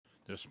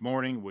This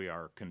morning we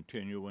are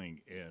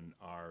continuing in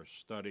our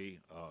study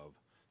of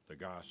the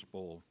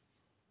Gospel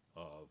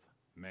of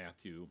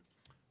Matthew.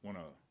 I want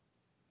to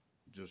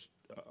just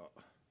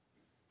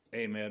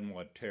amen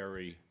what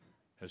Terry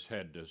has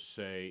had to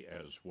say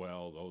as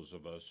well. Those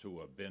of us who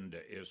have been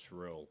to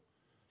Israel,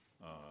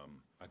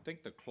 I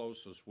think the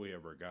closest we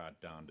ever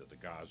got down to the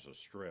Gaza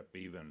Strip,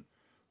 even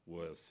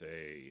with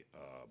a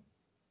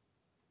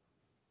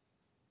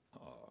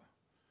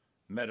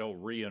metal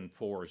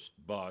reinforced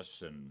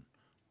bus and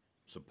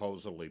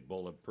supposedly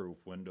bulletproof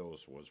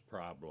windows, was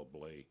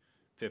probably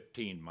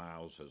 15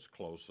 miles as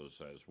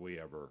closest as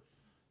we ever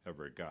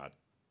got.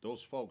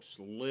 Those folks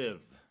live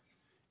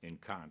in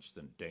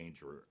constant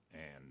danger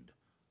and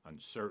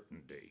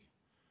uncertainty.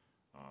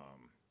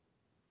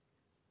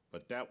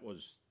 But that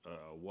was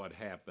what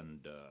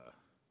happened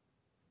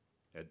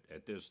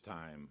at this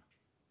time.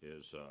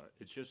 It's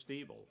just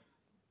evil.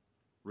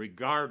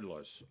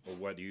 Regardless of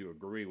whether you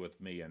agree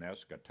with me in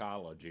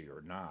eschatology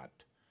or not,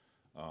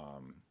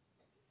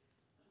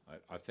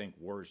 I think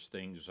worse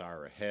things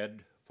are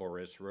ahead for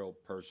Israel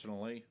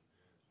personally.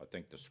 I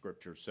think the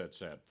scripture sets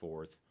that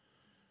forth.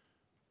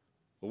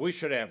 But we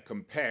should have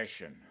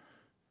compassion.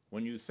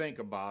 When you think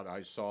about,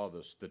 I saw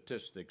the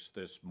statistics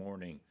this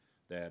morning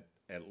that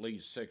at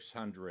least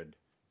 600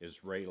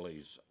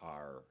 Israelis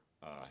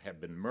have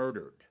been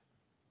murdered.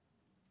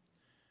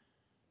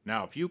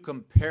 Now, if you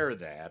compare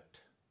that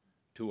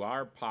to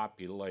our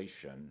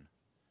population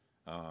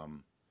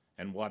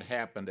and what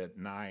happened at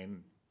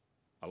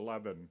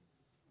 9/11,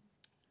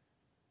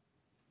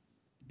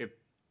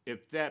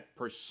 if that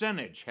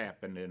percentage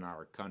happened in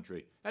our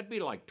country, that'd be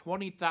like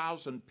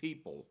 20,000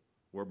 people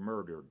were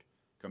murdered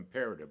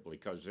comparatively,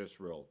 because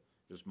Israel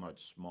is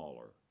much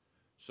smaller.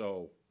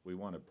 So we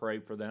want to pray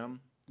for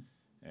them,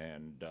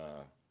 and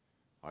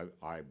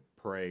I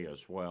pray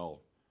as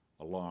well,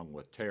 along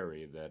with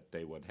Terry, that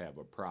they would have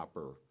a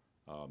proper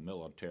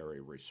military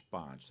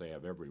response. They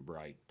have every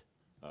right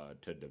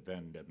to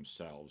defend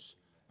themselves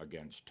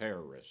against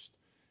terrorists.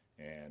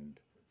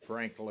 And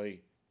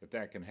frankly, if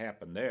that can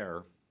happen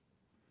there,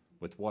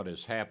 with what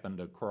has happened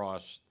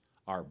across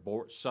our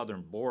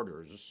southern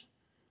borders,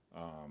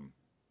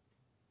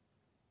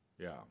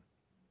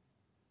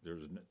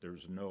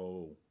 there's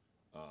no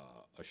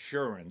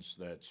assurance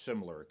that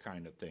similar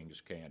kind of things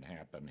can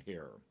happen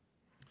here.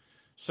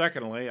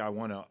 Secondly, I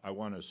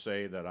want to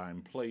say that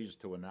I'm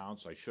pleased to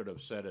announce, I should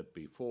have said it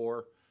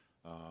before,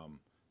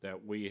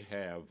 that we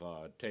have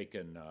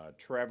taken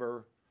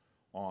Trevor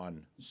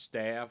on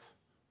staff.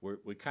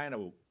 We kind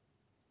of,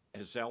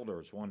 as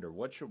elders, wonder,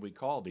 what should we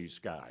call these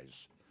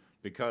guys?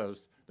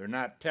 Because they're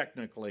not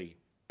technically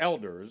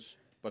elders,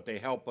 but they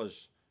help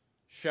us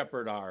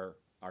shepherd our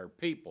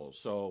people.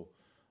 So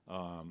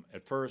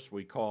at first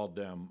we called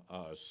them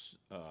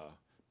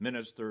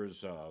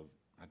ministers of,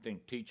 I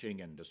think, teaching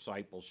and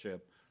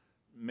discipleship.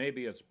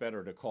 Maybe it's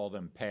better to call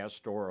them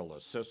pastoral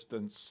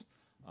assistants.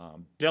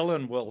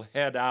 Dylan will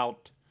head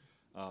out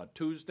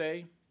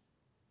Tuesday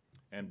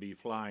and be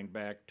flying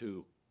back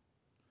to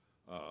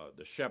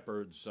the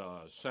Shepherd's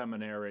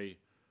Seminary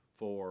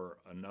for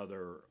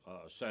another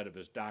set of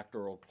his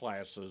doctoral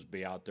classes,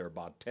 be out there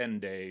about 10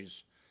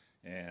 days,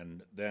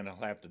 and then he'll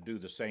have to do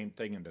the same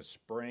thing in the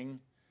spring,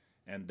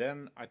 and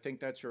then I think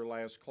that's your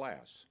last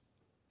class.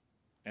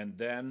 And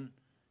then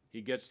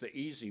he gets the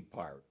easy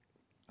part.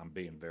 I'm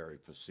being very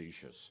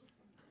facetious.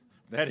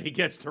 That he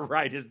gets to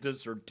write his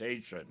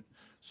dissertation.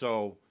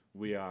 So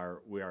we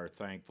are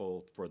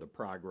thankful for the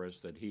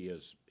progress that he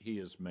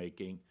is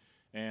making.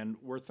 And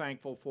we're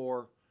thankful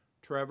for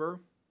Trevor.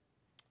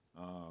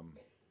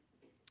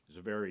 He's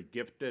a very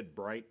gifted,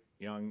 bright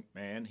young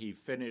man. He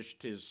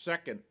finished his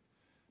second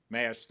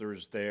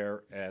master's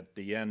there at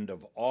the end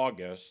of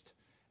August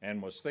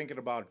and was thinking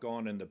about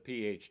going in the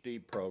PhD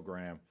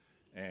program.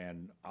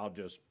 And I'll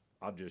just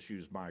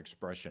use my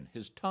expression.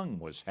 His tongue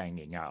was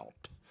hanging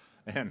out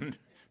and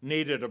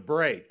needed a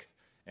break.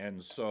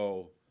 And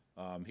so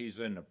he's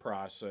in the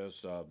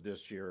process of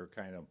this year,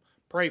 kind of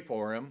pray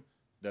for him,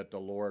 that the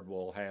Lord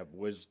will have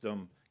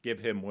wisdom, give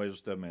him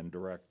wisdom, and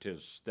direct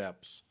his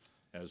steps,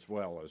 as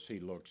well as he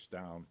looks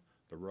down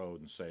the road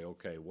and say,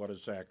 okay, what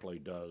exactly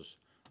does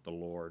the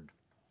Lord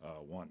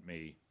want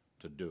me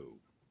to do?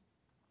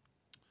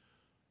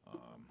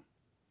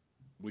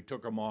 We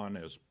took him on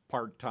as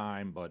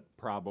part-time, but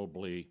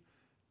probably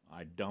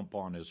I dump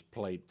on his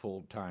plate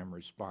full-time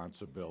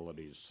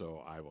responsibilities,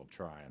 so I will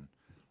try and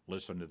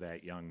listen to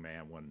that young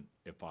man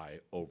if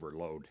I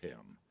overload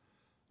him.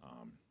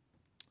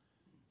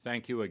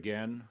 Thank you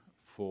again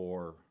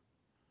for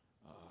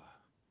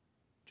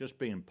just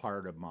being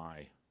part of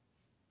my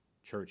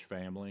church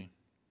family.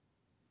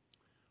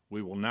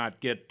 We will not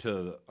get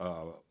to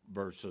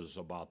verses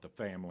about the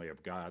family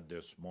of God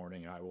this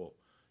morning. I will,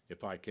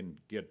 if I can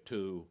get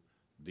to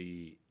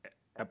the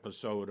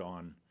episode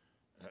on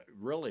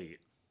really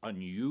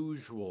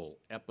unusual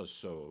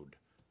episode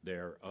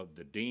there of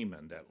the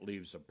demon that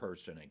leaves a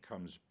person and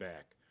comes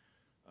back.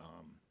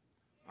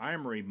 I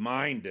am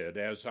reminded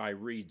as I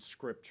read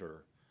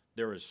Scripture,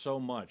 there is so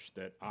much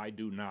that I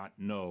do not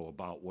know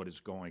about what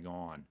is going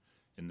on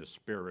in the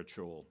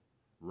spiritual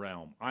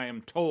realm. I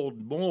am told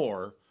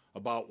more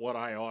about what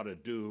I ought to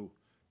do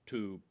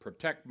to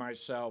protect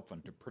myself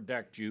and to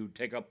protect you.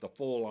 Take up the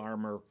full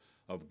armor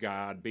of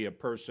God, be a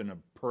person of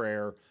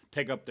prayer,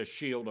 take up the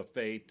shield of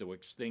faith to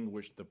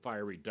extinguish the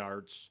fiery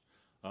darts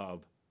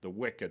of the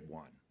wicked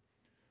one.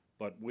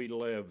 But we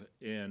live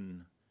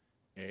in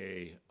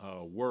a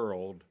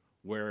world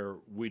where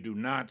we do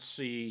not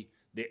see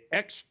the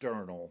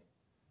external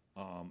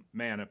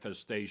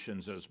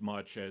manifestations as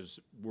much as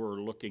we're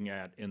looking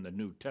at in the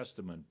New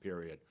Testament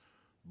period.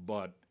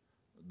 But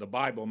the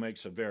Bible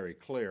makes it very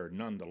clear,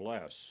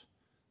 nonetheless,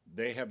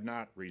 they have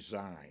not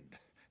resigned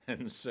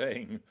and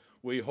saying,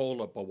 we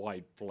hold up a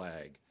white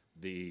flag.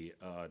 The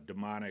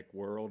demonic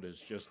world is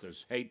just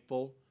as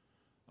hateful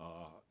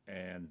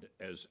and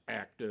as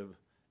active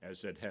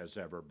as it has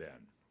ever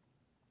been.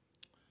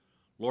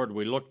 Lord,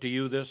 we look to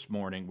you this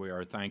morning. We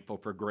are thankful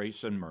for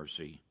grace and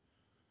mercy.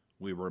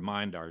 We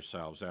remind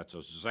ourselves that's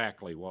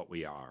exactly what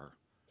we are,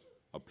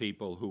 a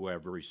people who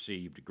have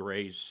received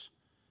grace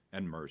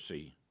and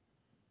mercy.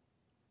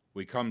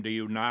 We come to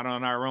you not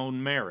on our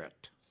own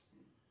merit,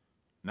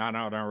 not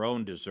on our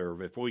own deserve.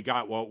 If we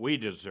got what we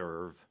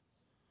deserve,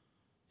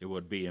 it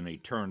would be an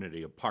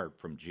eternity apart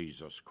from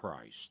Jesus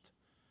Christ.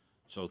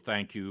 So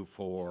thank you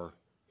for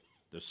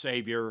the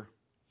Savior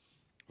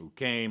who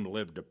came,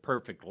 lived a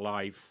perfect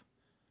life,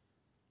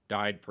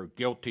 died for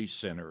guilty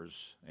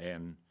sinners,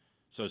 and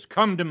says,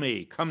 come to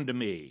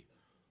me,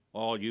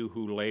 all you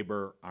who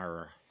labor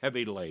are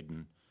heavy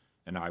laden,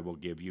 and I will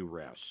give you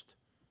rest.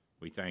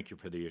 We thank you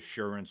for the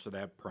assurance of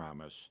that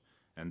promise,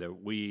 and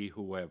that we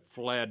who have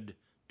fled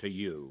to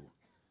you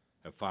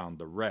have found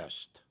the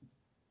rest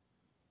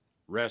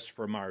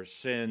from our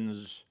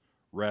sins,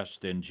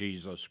 rest in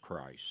Jesus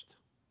Christ.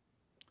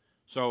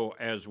 So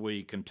as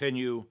we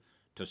continue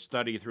to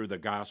study through the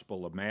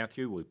Gospel of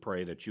Matthew, we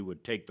pray that you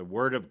would take the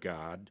Word of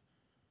God,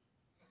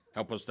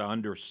 help us to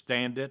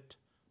understand it,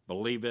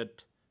 believe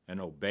it,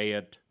 and obey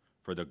it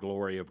for the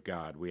glory of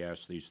God. We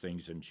ask these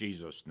things in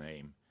Jesus'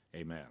 name.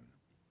 Amen.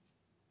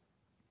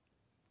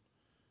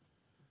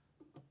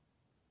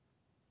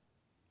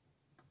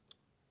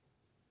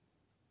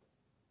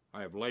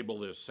 I have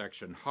labeled this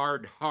section,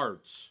 Hard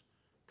Hearts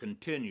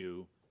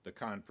Continue the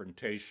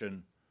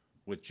Confrontation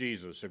with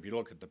Jesus. If you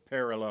look at the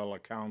parallel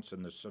accounts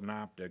in the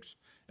synoptics,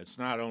 it's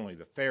not only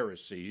the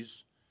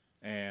Pharisees,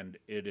 and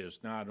it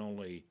is not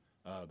only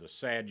the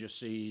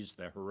Sadducees,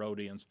 the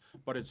Herodians,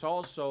 but it's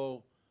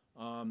also,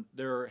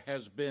 there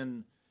has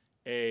been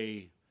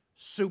a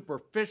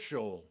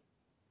superficial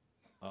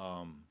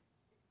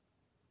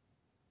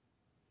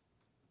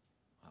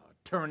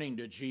turning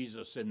to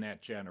Jesus in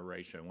that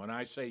generation. When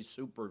I say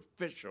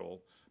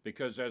superficial,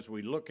 because as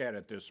we look at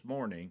it this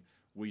morning,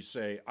 we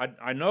say,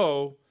 I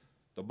know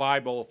the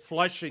Bible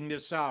fleshing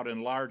this out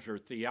in larger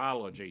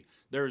theology,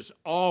 there's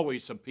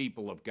always a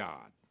people of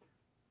God.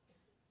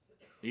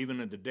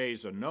 Even in the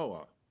days of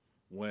Noah,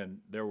 when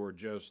there were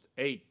just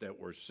 8 that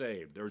were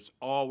saved, there's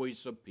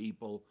always a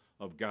people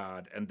of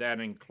God, and that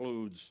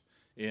includes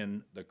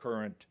in the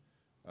current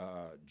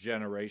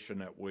generation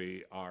that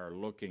we are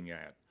looking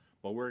at.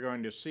 But we're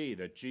going to see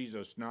that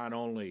Jesus not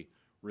only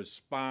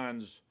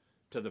responds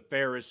to the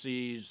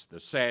Pharisees, the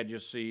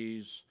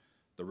Sadducees,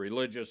 the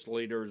religious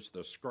leaders,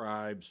 the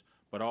scribes,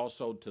 but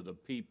also to the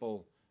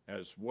people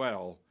as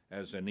well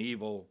as an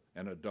evil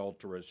and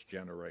adulterous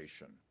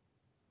generation.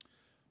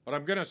 But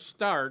I'm going to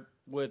start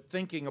with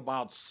thinking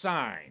about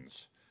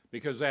signs,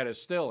 because that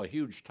is still a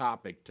huge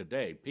topic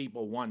today.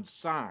 People want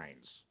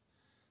signs.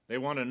 They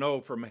want to know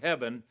from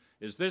heaven,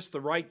 is this the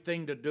right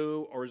thing to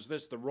do or is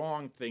this the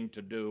wrong thing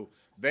to do?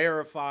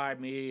 Verify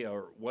me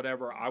or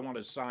whatever. I want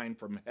a sign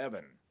from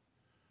heaven.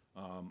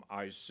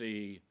 I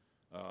see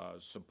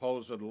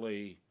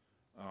supposedly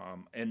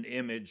an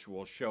image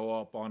will show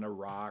up on a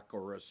rock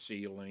or a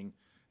ceiling,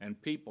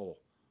 and people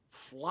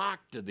flock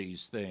to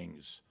these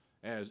things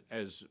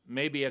as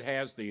maybe it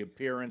has the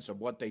appearance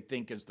of what they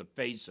think is the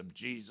face of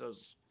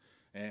Jesus,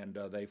 and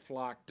they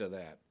flock to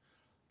that.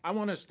 I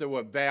want us to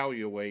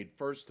evaluate,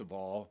 first of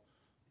all,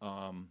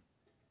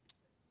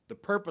 the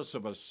purpose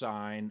of a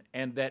sign,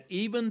 and that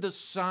even the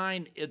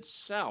sign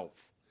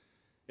itself,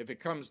 if it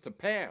comes to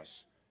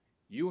pass,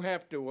 you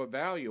have to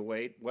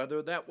evaluate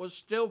whether that was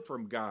still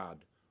from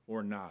God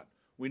or not.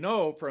 We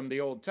know from the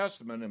Old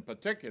Testament in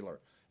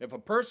particular, if a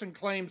person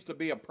claims to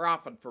be a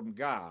prophet from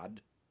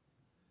God,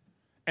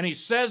 and he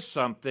says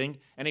something,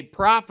 and he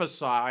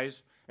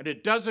prophesies, and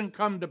it doesn't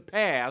come to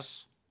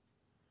pass,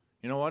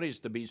 you know what? He's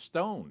to be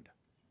stoned.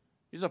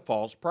 He's a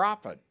false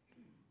prophet.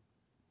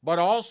 But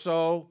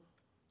also,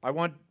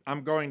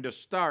 I'm going to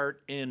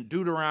start in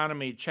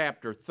Deuteronomy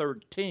chapter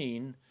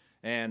 13,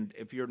 and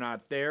if you're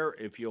not there,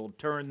 if you'll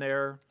turn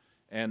there,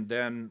 and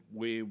then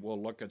we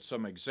will look at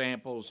some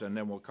examples, and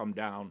then we'll come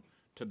down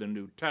to the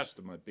New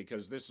Testament,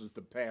 because this is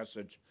the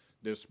passage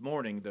this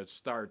morning that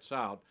starts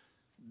out.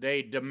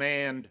 They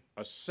demand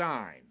a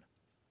sign.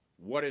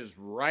 What is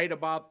right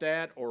about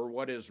that, or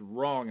what is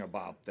wrong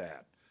about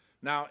that?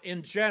 Now,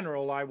 in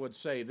general, I would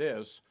say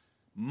this.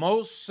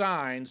 Most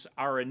signs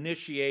are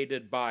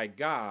initiated by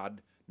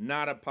God,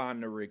 not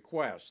upon the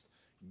request.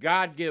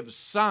 God gives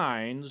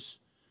signs,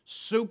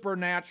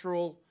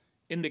 supernatural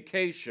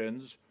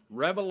indications,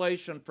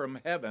 revelation from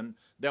heaven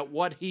that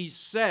what he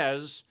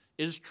says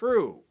is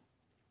true.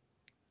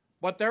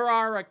 But there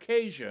are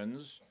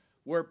occasions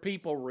where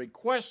people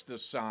request a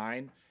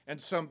sign, and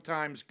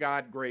sometimes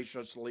God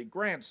graciously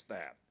grants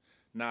that.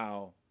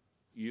 Now,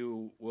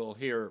 you will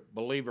hear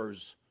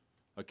believers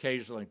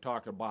occasionally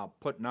talk about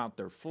putting out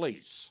their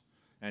fleece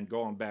and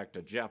going back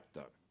to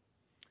Jephthah.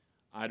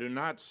 I do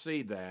not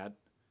see that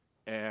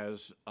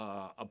as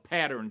a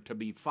pattern to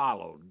be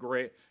followed.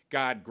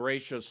 God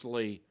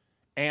graciously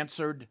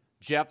answered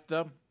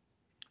Jephthah,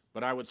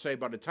 but I would say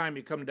by the time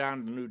you come down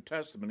to the New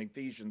Testament,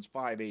 Ephesians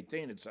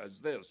 5:18, it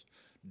says this: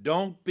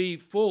 don't be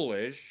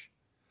foolish,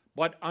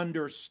 but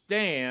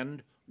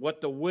understand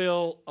what the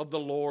will of the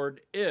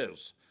Lord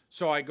is.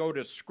 So I go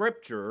to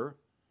Scripture,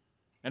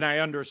 and I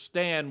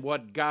understand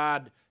what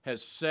God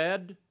has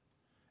said,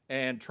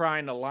 and try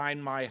and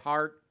align my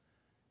heart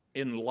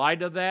in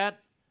light of that.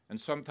 And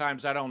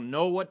sometimes I don't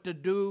know what to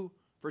do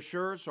for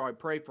sure, so I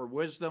pray for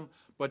wisdom.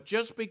 But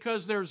just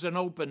because there's an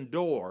open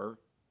door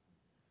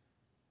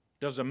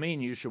doesn't mean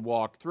you should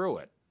walk through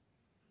it.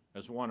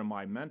 As one of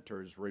my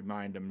mentors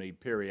reminded me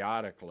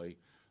periodically,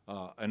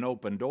 an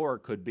open door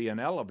could be an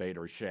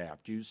elevator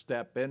shaft. You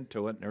step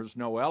into it, and there's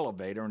no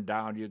elevator, and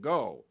down you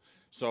go.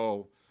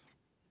 So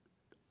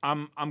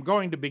I'm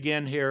going to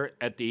begin here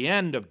at the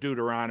end of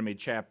Deuteronomy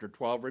chapter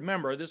 12.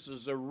 Remember, this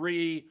is a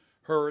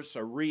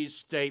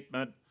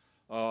restatement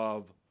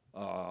of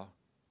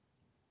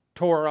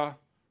Torah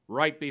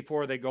right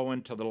before they go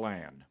into the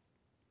land.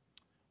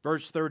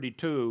 Verse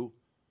 32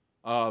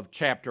 of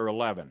chapter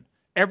 11.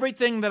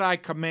 Everything that I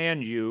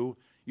command you,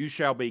 you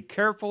shall be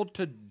careful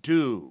to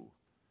do.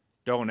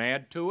 Don't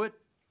add to it.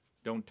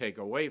 Don't take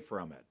away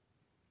from it.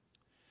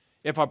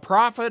 If a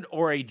prophet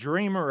or a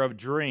dreamer of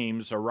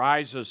dreams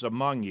arises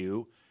among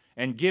you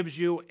and gives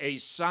you a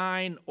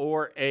sign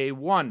or a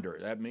wonder,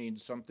 that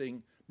means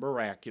something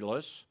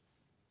miraculous,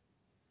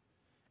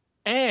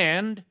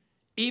 and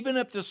even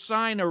if the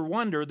sign or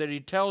wonder that he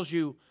tells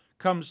you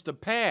comes to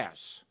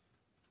pass,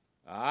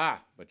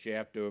 but you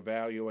have to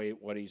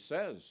evaluate what he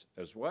says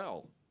as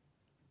well.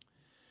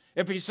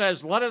 If he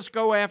says, let us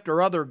go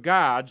after other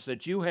gods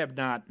that you have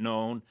not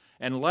known,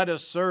 and let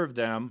us serve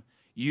them,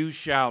 you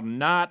shall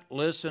not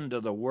listen to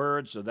the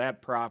words of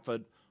that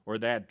prophet or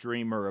that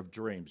dreamer of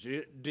dreams.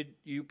 Did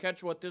you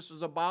catch what this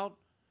is about?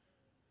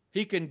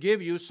 He can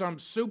give you some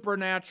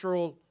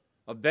supernatural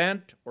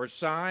event or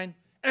sign,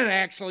 and it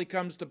actually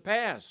comes to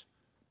pass.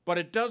 But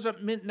it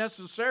doesn't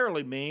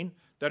necessarily mean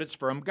that it's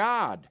from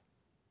God.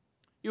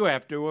 You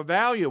have to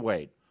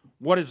evaluate,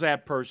 what is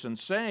that person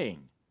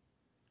saying?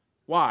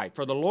 Why?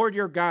 For the Lord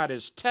your God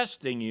is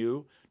testing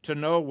you to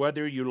know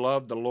whether you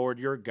love the Lord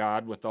your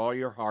God with all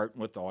your heart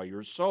and with all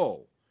your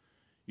soul.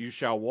 You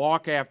shall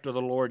walk after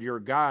the Lord your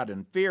God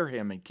and fear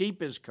him and keep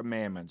his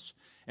commandments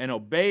and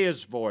obey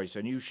his voice,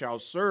 and you shall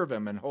serve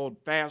him and hold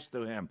fast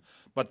to him.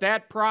 But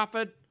that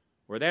prophet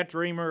or that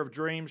dreamer of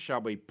dreams shall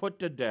be put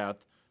to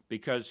death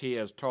because he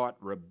has taught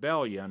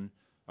rebellion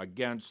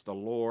against the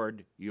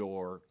Lord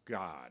your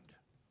God.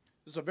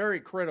 This is a very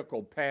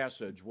critical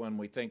passage when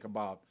we think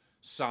about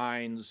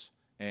signs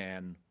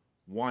and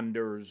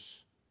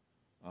wonders.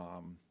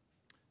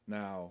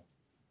 Now,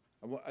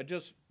 I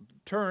just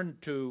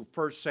turned to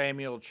 1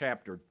 Samuel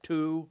chapter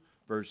 2,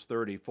 verse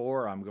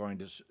 34. I'm going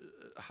to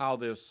how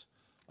this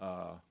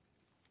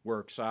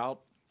works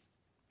out.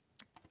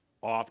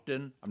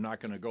 Often, I'm not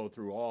going to go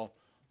through all.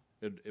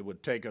 It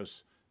would take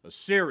us a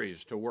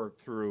series to work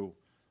through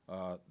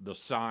the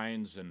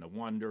signs and the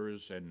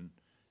wonders,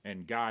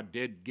 and God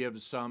did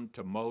give some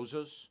to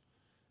Moses,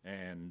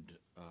 and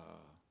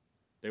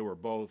they were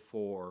both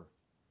for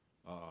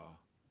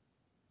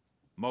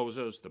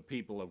Moses, the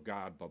people of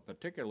God, but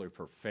particularly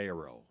for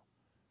Pharaoh,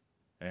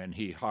 and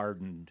he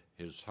hardened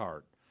his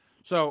heart.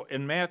 So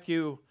in 1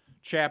 Samuel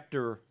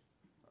chapter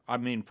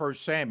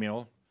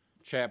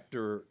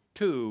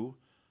 2,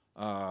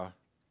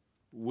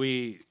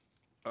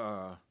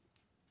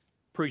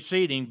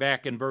 preceding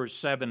back in verse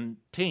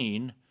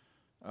 17,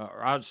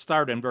 I'll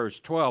start in verse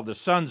 12. The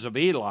sons of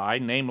Eli,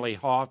 namely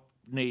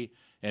Hophni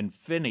and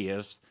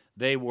Phinehas,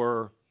 they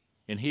were,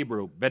 in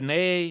Hebrew,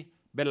 B'nai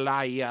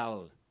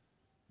Belial.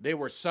 They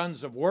were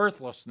sons of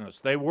worthlessness.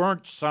 They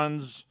weren't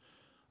sons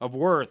of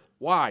worth.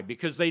 Why?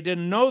 Because they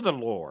didn't know the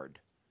Lord.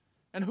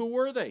 And who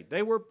were they?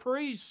 They were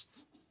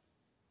priests.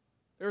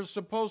 They're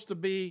supposed to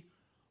be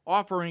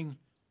offering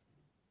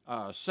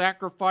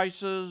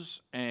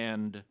sacrifices,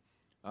 and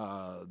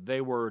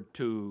they were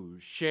to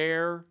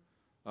share,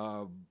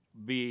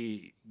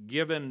 be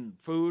given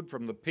food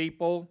from the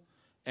people.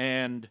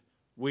 And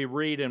we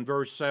read in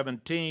verse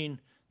 17,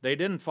 they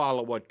didn't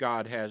follow what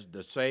God has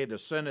to say. The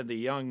sin of the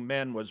young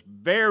men was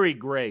very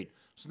great.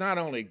 It's not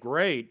only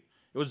great,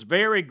 it was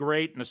very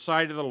great in the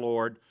sight of the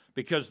Lord,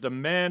 because the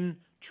men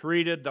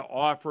treated the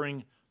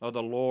offering of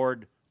the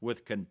Lord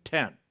with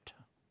contempt.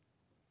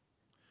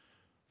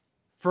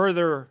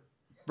 Further,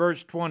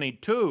 verse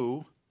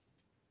 22,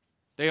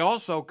 they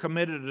also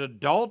committed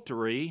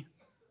adultery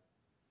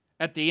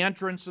at the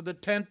entrance of the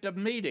tent of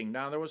meeting.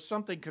 Now, there was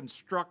something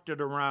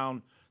constructed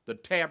around the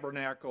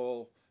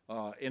tabernacle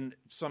in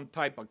some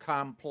type of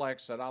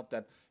complex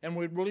and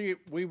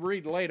we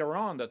read later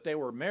on that they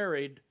were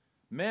married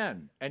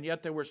men, and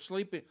yet they were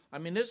sleeping. I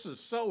mean, this is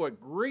so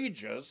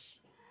egregious.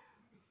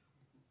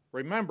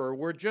 Remember,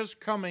 we're just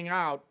coming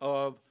out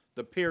of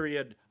the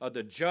period of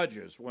the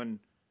judges when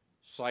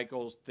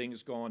cycles,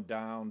 things going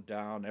down,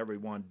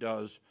 everyone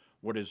does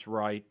what is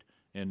right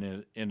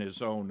in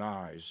his own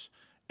eyes.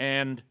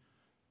 And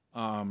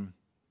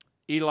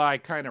Eli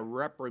kind of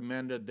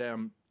reprimanded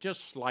them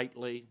just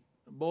slightly.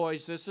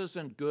 Boys, this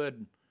isn't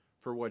good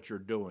for what you're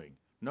doing.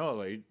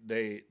 No,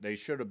 they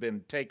should have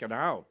been taken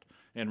out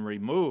and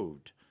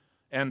removed.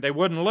 And they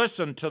wouldn't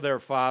listen to their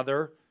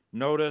father.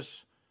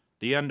 Notice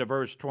the end of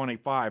verse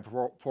 25,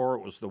 for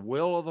it was the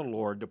will of the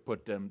Lord to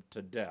put them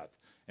to death.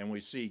 And we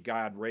see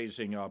God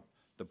raising up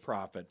the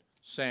prophet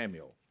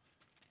Samuel.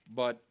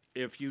 But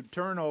if you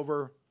turn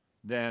over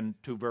then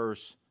to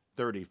verse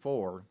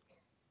 34,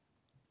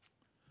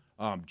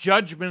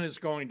 judgment is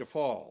going to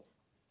fall.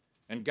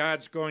 And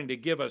God's going to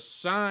give a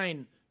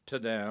sign to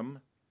them,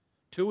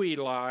 to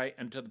Eli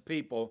and to the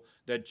people,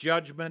 that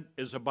judgment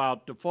is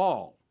about to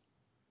fall.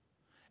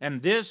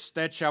 And this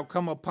that shall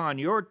come upon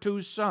your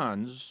two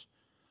sons,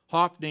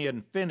 Hophni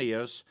and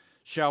Phinehas,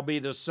 shall be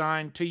the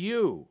sign to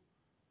you.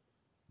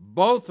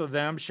 Both of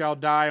them shall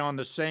die on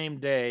the same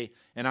day,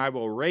 and I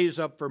will raise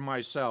up for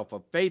myself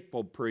a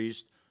faithful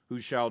priest who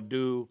shall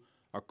do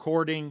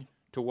according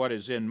to what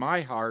is in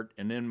my heart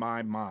and in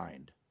my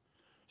mind.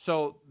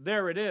 So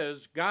there it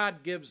is.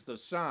 God gives the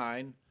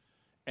sign,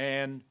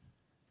 and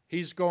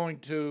he's going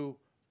to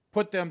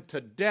put them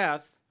to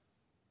death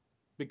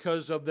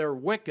because of their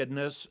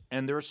wickedness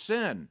and their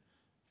sin.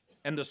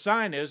 And the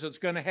sign is it's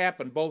going to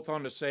happen both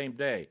on the same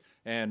day.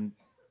 And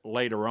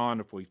later on,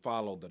 if we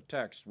follow the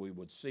text, we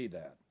would see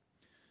that.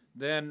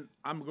 Then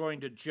I'm going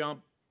to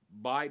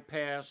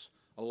bypass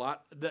a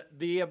lot.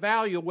 The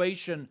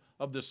evaluation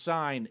of the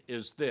sign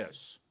is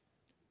this.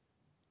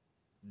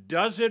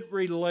 Does it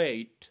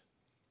relate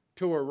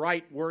to a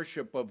right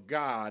worship of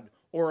God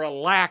or a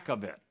lack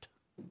of it?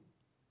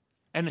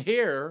 And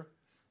here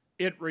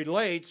it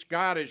relates.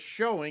 God is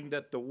showing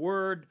that the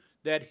word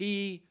that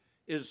he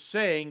is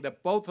saying,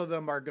 that both of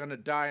them are going to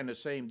die on the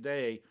same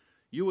day,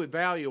 you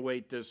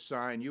evaluate this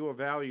sign, you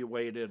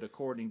evaluate it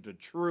according to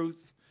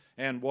truth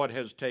and what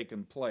has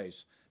taken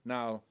place.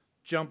 Now,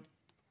 jump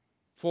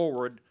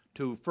forward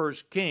to 1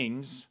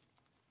 Kings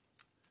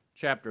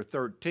chapter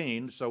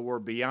 13. So we're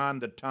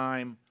beyond the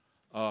time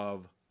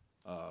of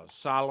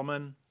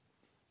Solomon,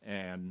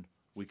 and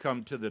we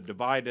come to the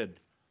divided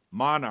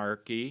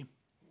monarchy,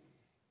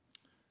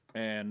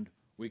 and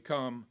we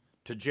come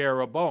to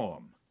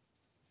Jeroboam.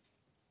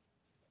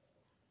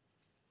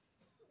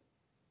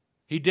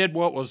 He did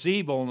what was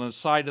evil in the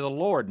sight of the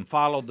Lord and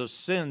followed the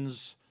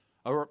sins.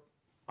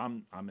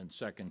 I'm in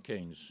 2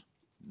 Kings.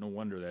 No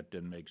wonder that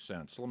didn't make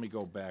sense. Let me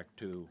go back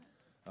to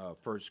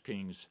 1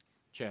 Kings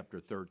chapter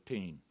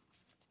 13.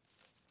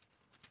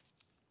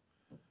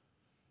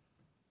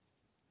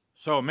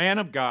 So a man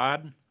of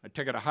God, I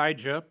take it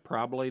Ahijah,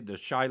 probably the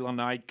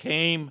Shilonite,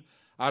 came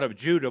out of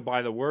Judah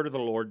by the word of the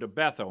Lord to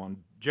Bethel,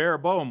 and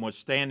Jeroboam was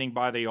standing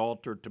by the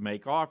altar to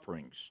make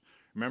offerings.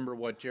 Remember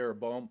what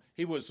Jeroboam,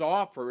 he was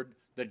offered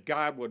that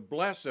God would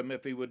bless him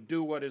if he would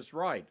do what is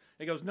right.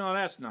 He goes, no,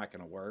 that's not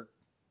going to work.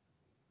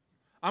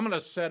 I'm going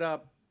to set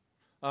up,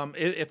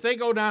 if they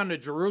go down to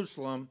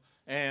Jerusalem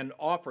and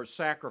offer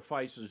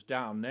sacrifices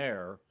down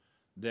there,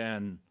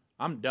 then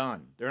I'm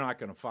done. They're not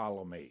going to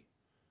follow me.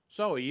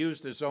 So he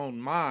used his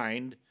own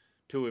mind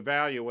to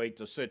evaluate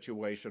the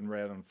situation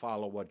rather than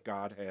follow what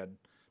God had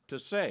to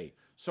say.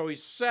 So he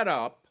set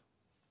up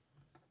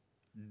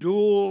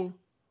dual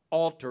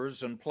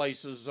altars and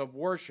places of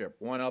worship.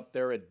 One up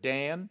there at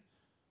Dan.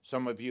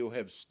 Some of you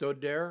have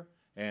stood there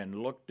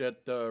and looked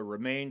at the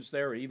remains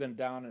there, even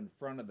down in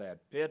front of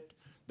that pit.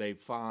 They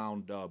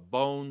found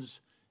bones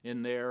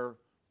in there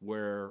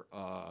where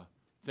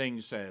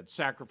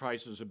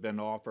sacrifices had been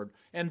offered.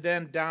 And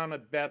then down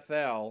at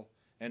Bethel,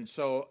 and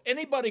so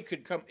anybody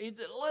could come,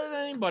 let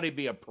anybody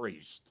be a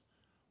priest.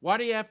 Why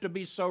do you have to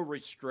be so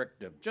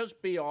restrictive?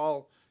 Just be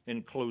all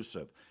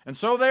inclusive. And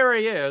so there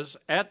he is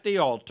at the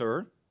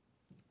altar,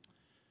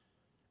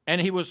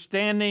 and he was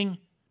standing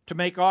to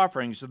make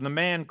offerings. And the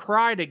man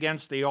cried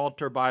against the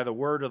altar by the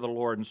word of the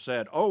Lord and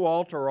said, O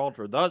altar,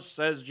 altar, thus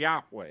says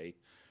Yahweh,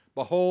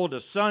 behold, a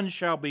son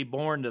shall be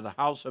born to the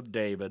house of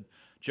David,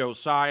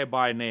 Josiah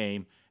by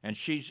name, and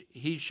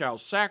he shall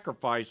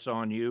sacrifice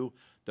on you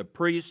the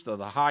priests of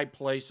the high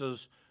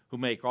places who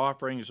make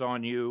offerings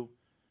on you,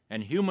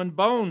 and human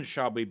bones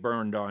shall be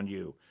burned on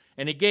you.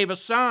 And he gave a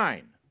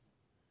sign.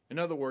 In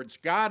other words,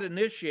 God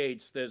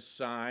initiates this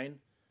sign,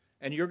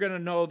 and you're going to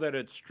know that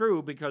it's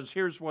true because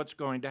here's what's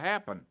going to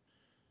happen.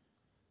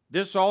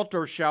 This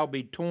altar shall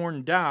be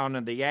torn down,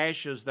 and the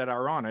ashes that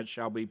are on it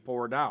shall be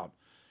poured out.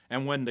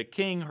 And when the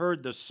king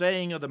heard the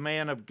saying of the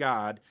man of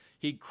God,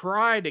 he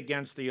cried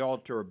against the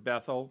altar of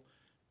Bethel.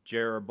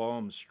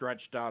 Jeroboam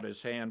stretched out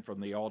his hand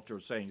from the altar,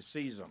 saying,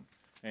 Seize him.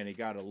 and he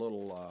got a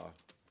little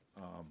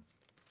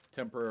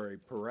temporary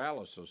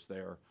paralysis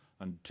there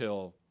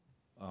until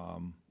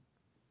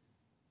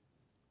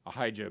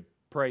Ahijah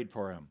prayed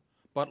for him.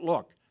 But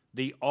look,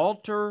 the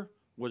altar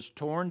was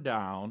torn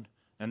down,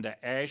 and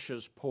the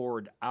ashes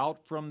poured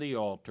out from the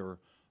altar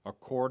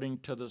according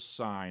to the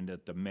sign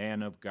that the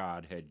man of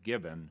God had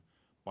given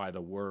by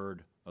the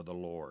word of the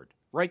Lord.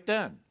 Right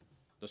then,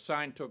 the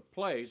sign took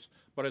place,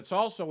 but it's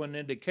also an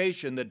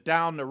indication that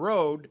down the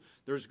road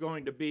there's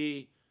going to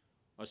be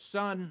a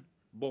son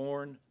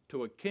born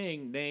to a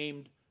king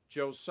named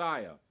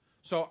Josiah.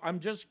 So I'm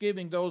just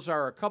giving, those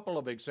are a couple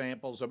of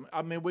examples.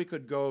 I mean, we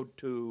could go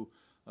to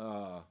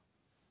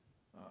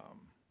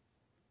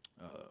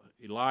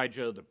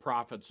Elijah, the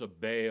prophets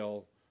of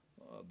Baal,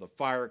 the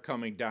fire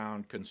coming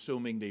down,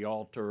 consuming the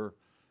altar,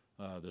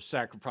 the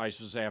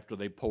sacrifices after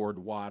they poured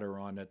water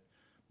on it.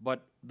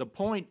 But the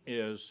point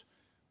is,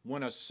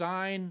 when a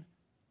sign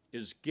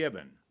is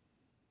given,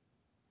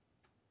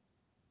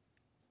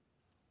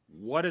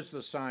 what does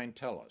the sign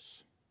tell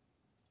us?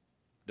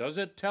 Does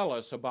it tell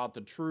us about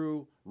the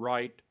true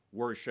right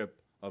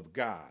worship of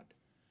God?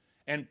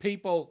 And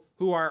people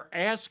who are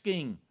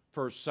asking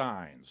for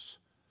signs,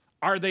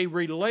 are they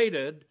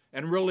related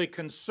and really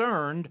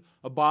concerned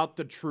about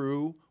the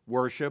true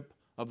worship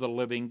of the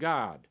living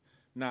God?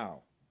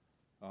 Now,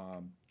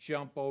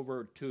 jump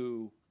over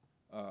to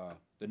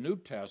the New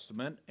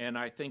Testament, and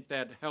I think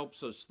that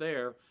helps us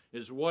there,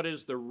 is what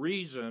is the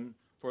reason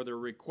for the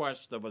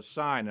request of a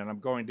sign? And I'm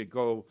going to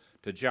go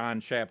to John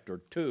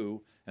chapter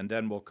 2, and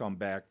then we'll come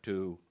back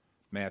to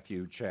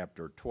Matthew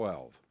chapter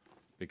 12,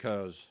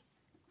 because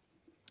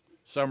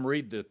some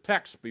read the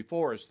text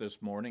before us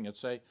this morning and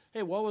say,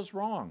 hey, what was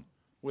wrong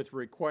with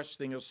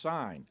requesting a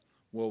sign?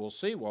 Well, we'll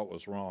see what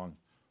was wrong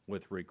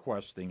with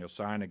requesting a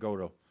sign. And go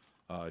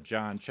to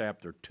John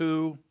chapter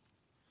 2.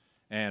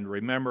 And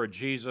remember,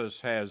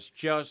 Jesus has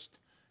just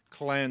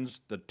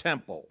cleansed the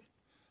temple.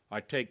 I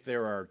take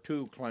there are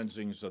two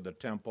cleansings of the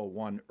temple,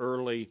 one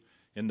early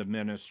in the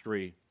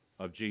ministry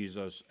of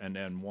Jesus, and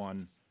then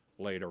one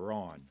later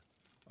on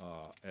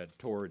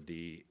toward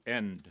the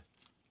end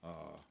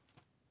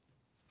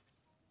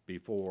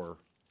before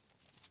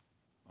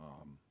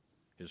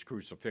his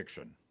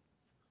crucifixion.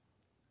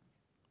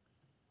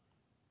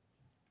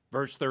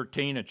 Verse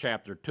 13 of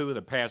chapter 2,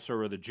 the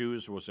Passover of the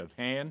Jews was at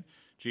hand.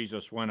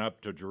 Jesus went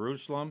up to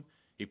Jerusalem.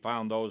 He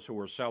found those who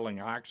were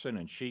selling oxen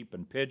and sheep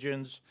and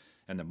pigeons,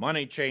 and the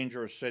money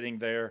changers sitting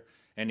there.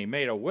 And he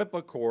made a whip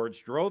of cords,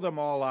 drove them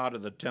all out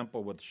of the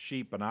temple with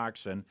sheep and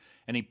oxen,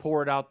 and he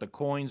poured out the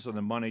coins of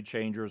the money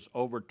changers,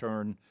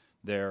 overturned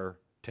their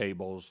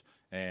tables.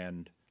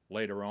 And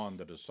later on,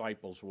 the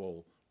disciples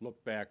will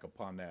look back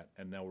upon that,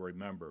 and they'll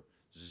remember,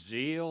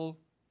 zeal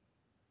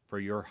for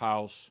your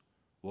house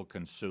will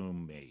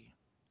consume me.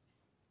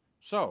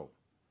 So,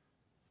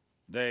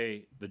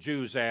 the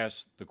Jews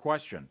asked the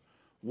question,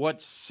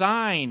 what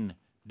sign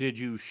did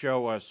you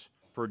show us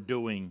for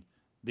doing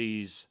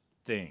these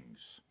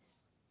things?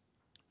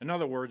 In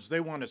other words, they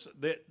want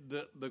to.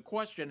 The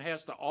question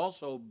has to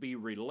also be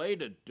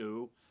related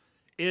to,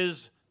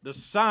 is the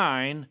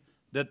sign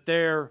that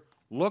they're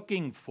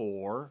looking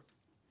for,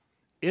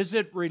 is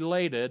it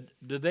related?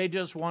 Do they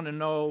just want to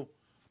know,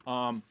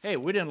 hey,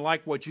 we didn't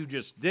like what you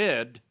just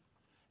did,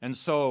 and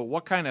so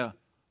what kind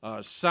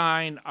of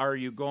sign are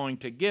you going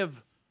to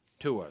give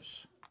to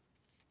us?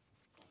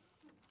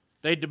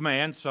 They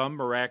demand some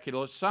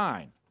miraculous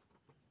sign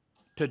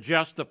to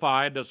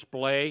justify a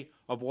display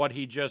of what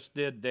he just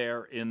did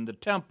there in the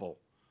temple.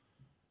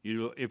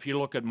 If you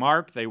look at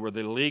Mark, they were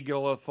the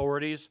legal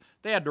authorities.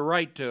 They had the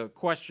right to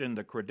question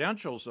the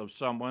credentials of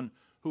someone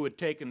who had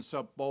taken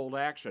some bold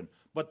action.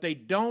 But they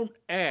don't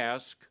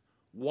ask,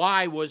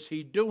 why was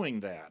he doing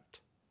that?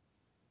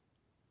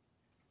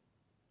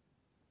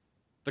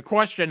 The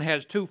question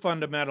has two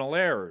fundamental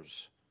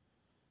errors.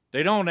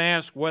 They don't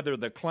ask whether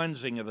the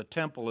cleansing of the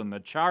temple and the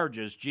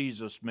charges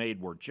Jesus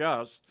made were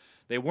just.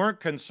 They weren't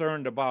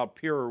concerned about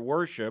pure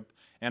worship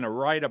and a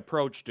right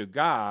approach to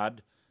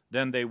God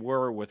than they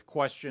were with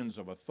questions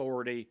of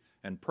authority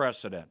and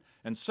precedent.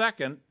 And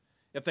second,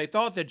 if they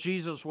thought that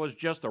Jesus was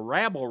just a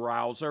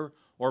rabble-rouser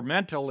or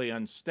mentally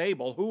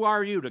unstable, who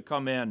are you to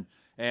come in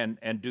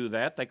and do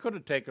that? They could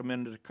have taken him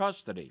into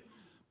custody.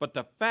 But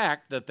the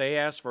fact that they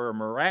asked for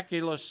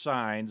miraculous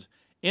signs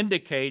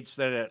indicates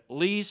that at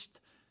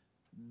least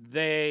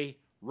they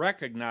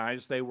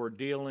recognized they were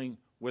dealing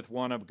with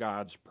one of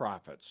God's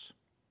prophets.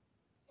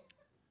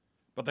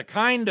 But the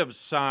kind of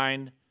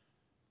sign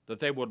that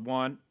they would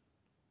want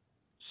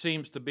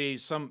seems to be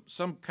some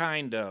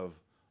kind of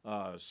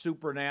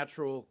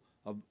supernatural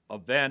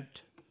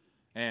event.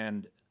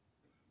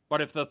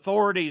 But if the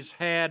authorities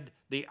had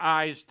the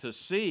eyes to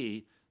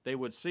see, they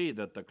would see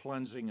that the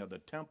cleansing of the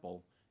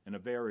temple, in a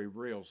very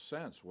real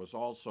sense, was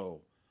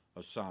also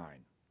a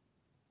sign.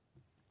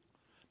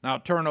 Now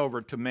turn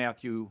over to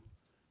Matthew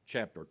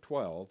chapter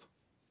 12,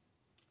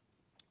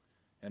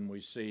 and we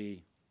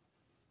see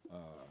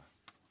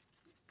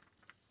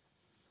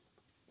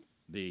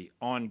the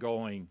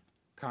ongoing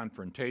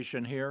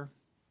confrontation here.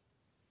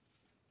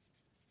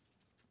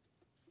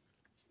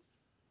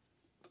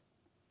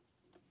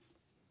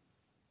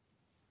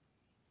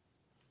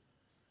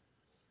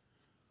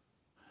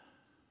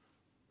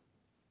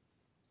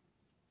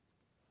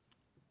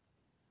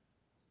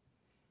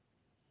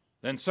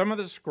 Then some of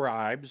the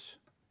scribes,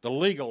 the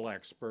legal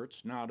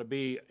experts, now to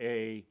be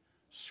a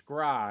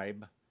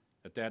scribe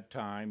at that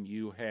time,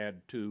 you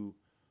had to,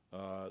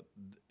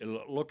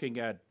 looking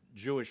at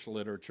Jewish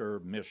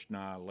literature,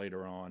 Mishnah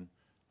later on,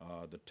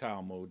 the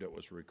Talmud that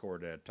was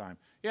recorded at that time,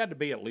 you had to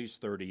be at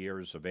least 30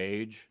 years of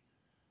age.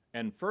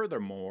 And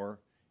furthermore,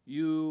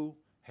 you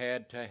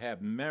had to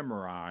have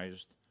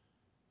memorized,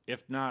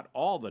 if not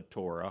all the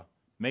Torah,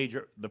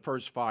 the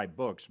first 5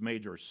 books,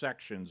 major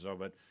sections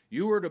of it.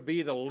 You were to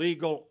be the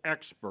legal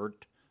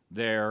expert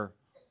there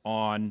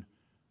on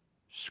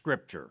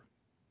Scripture.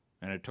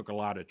 And it took a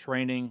lot of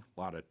training,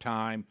 a lot of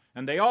time.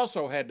 And they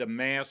also had to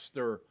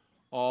master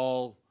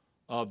all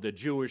of the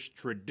Jewish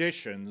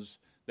traditions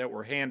that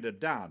were handed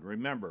down.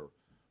 Remember,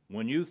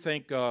 when you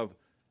think of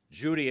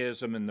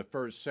Judaism in the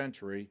first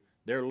century,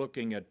 they're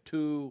looking at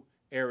 2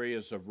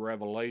 areas of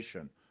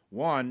revelation.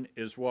 One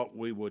is what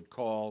we would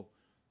call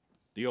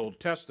the Old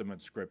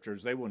Testament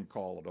scriptures. They wouldn't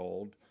call it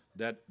old.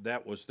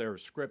 That was their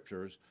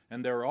scriptures.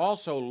 And they're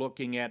also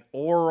looking at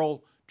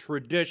oral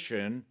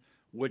tradition,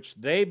 which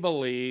they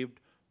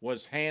believed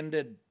was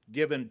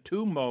given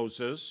to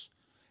Moses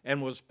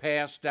and was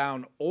passed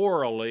down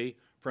orally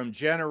from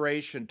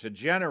generation to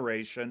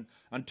generation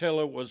until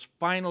it was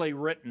finally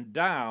written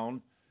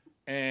down,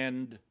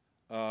 and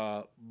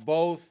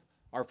both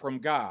are from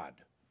God.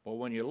 But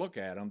when you look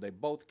at them, they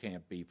both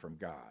can't be from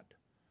God.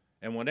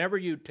 And whenever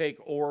you take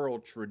oral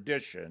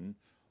tradition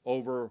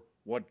over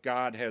what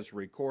God has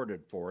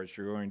recorded for us,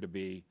 you're going to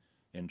be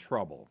in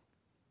trouble.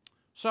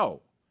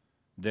 So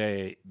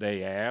they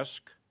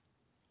ask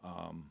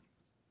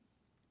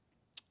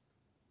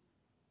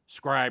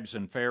scribes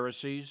and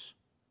Pharisees,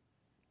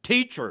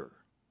 Teacher,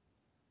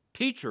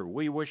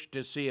 we wish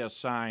to see a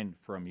sign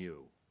from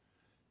you.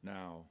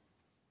 Now,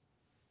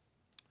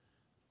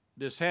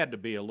 this had to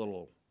be a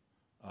little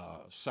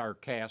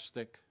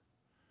sarcastic.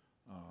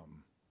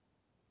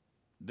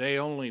 They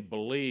only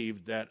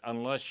believed that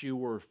unless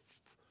you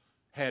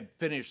had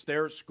finished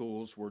their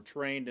schools, were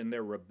trained in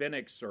their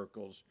rabbinic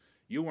circles,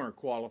 you weren't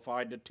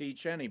qualified to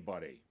teach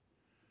anybody.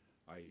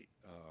 I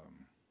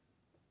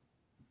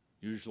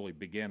usually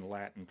begin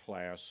Latin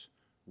class.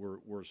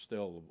 We're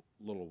still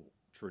a little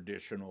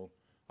traditional.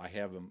 I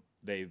have them,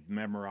 they've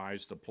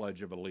memorized the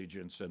Pledge of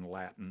Allegiance in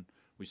Latin.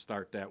 We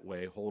start that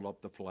way, hold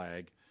up the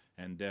flag,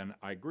 and then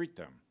I greet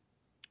them.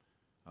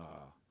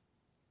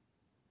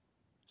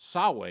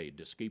 Sawe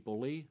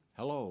discipuli,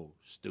 hello,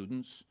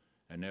 students,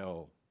 and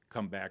they'll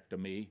come back to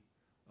me.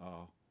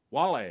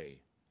 Wale,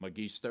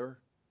 magister,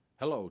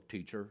 hello,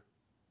 teacher.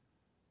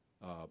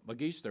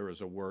 Magister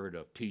is a word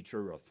of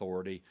teacher,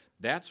 authority.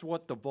 That's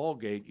what the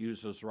Vulgate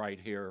uses right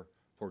here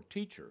for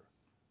teacher,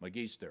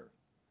 magister.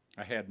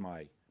 I had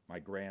my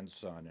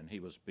grandson, and he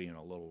was being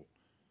a little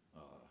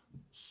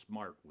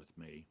smart with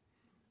me,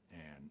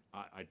 and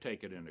I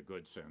take it in a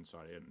good sense.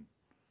 I didn't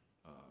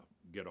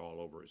get all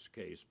over his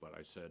case, but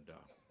I said,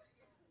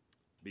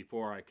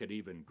 before I could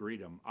even greet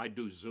him, I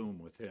do Zoom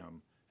with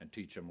him and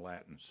teach him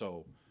Latin.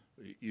 So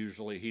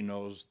usually he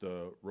knows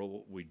the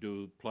rule. We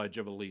do Pledge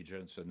of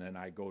Allegiance, and then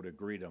I go to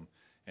greet him,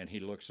 and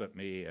he looks at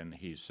me and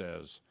he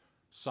says,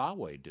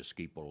 Sawe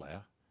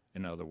discipule.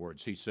 In other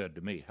words, he said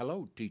to me,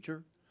 hello,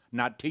 teacher.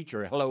 Not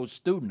teacher, hello,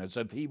 student, as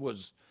if he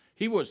was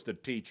the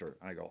teacher.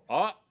 And I go,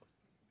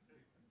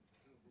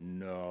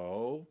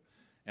 no.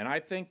 And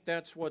I think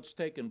that's what's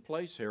taking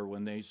place here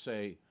when they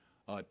say,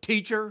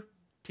 teacher,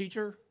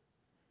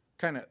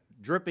 kind of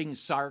dripping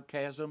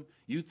sarcasm.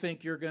 You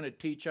think you're going to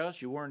teach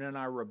us? You weren't in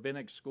our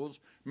rabbinic schools.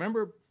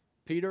 Remember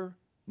Peter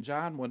and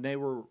John when they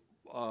were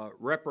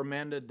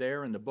reprimanded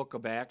there in the book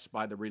of Acts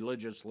by the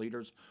religious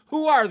leaders?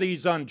 Who are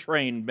these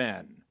untrained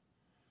men?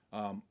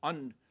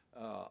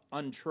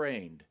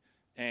 Untrained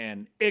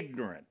and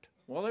ignorant.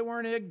 Well, they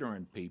weren't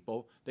ignorant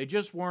people. They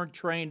just weren't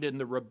trained in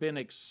the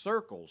rabbinic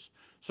circles.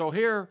 So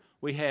here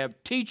we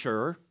have,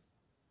 teacher,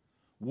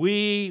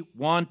 we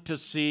want to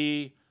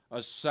see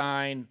a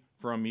sign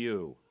from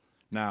you.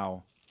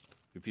 Now,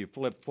 if you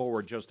flip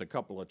forward just a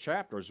couple of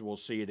chapters, we'll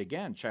see it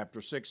again.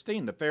 Chapter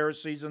 16, the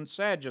Pharisees and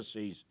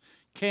Sadducees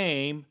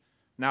came.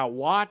 Now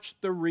watch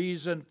the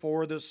reason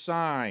for the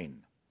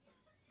sign.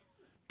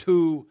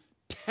 To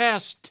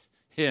test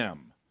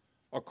him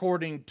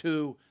according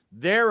to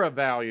their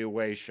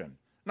evaluation.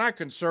 Not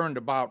concerned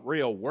about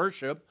real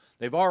worship.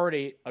 They've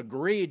already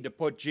agreed to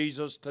put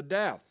Jesus to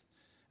death.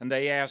 And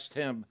they asked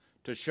him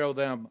to show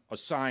them a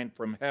sign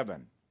from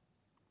heaven.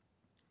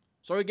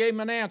 So he gave them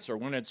an answer.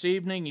 When it's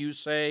evening, you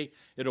say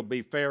it'll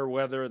be fair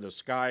weather. The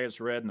sky is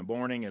red. In the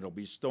morning, it'll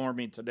be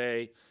stormy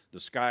today. The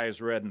sky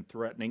is red and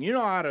threatening. You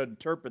know how to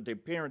interpret the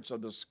appearance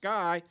of the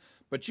sky,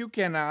 but you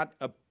cannot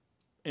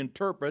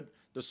interpret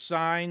the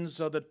signs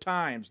of the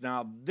times.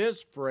 Now,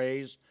 this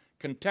phrase,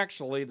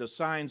 contextually, the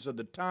signs of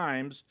the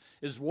times,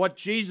 is what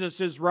Jesus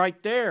is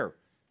right there.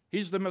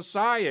 He's the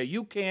Messiah.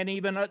 You can't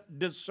even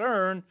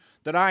discern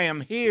that I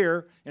am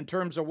here in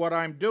terms of what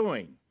I'm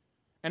doing.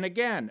 And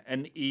again,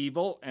 an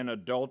evil and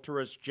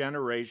adulterous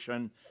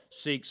generation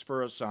seeks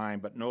for a sign,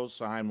 but no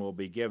sign will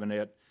be given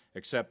it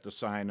except the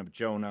sign of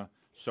Jonah.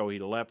 So he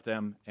left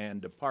them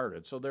and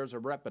departed. So there's a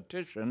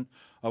repetition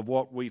of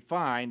what we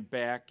find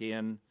back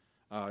in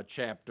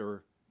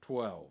chapter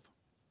 12.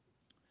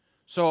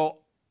 So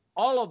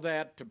all of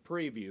that to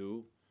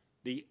preview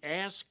the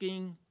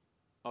asking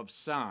of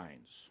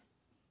signs.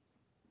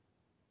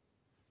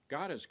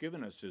 God has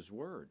given us his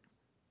word.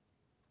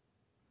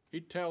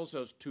 He tells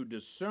us to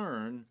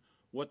discern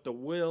what the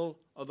will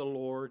of the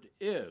Lord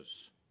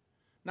is.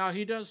 Now,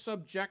 he does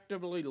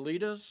subjectively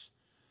lead us.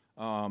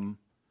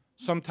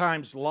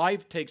 Sometimes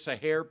life takes a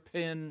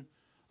hairpin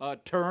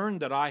turn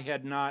that I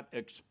had not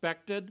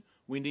expected.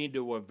 We need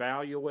to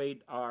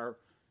evaluate our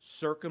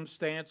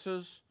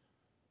circumstances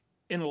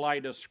in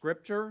light of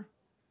Scripture.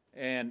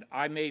 And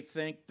I may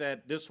think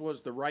that this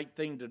was the right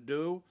thing to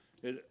do,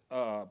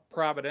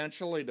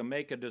 providentially, to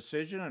make a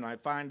decision, and I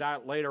find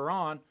out later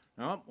on,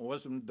 no, it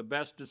wasn't the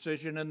best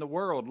decision in the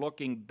world,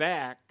 looking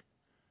back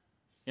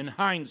in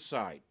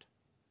hindsight.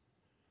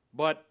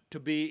 But to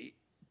be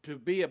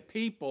a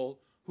people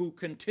who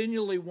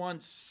continually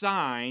want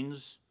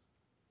signs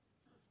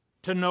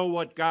to know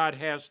what God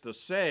has to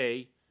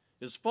say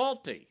is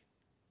faulty.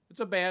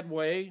 It's a bad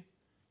way.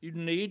 You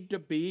need to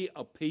be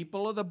a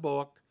people of the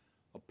book,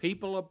 a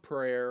people of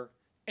prayer,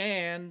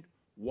 and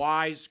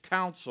wise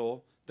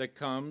counsel that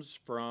comes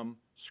from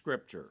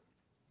Scripture.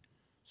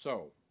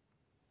 So,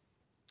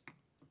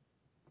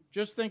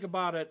 just think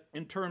about it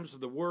in terms of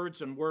the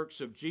words and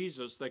works of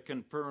Jesus that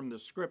confirm the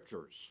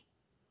Scriptures.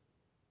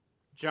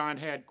 John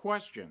had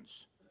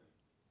questions.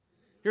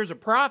 Here's a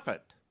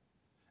prophet.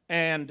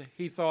 And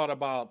he thought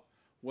about,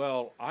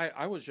 well,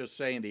 I was just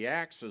saying the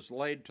axe is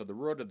laid to the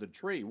root of the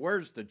tree.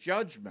 Where's the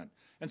judgment?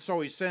 And so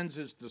he sends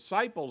his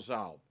disciples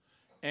out.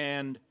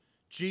 And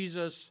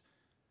Jesus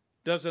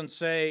doesn't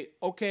say,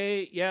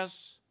 okay,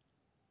 yes,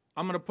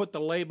 I'm going to put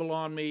the label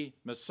on me,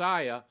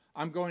 Messiah.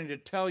 I'm going to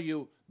tell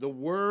you the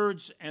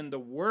words and the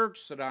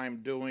works that I'm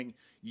doing.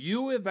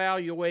 You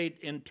evaluate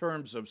in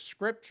terms of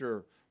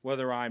Scripture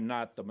whether I'm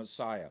not the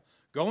Messiah.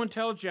 Go and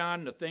tell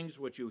John the things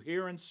which you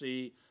hear and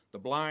see. The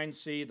blind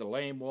see, the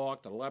lame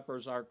walk, the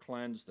lepers are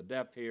cleansed, the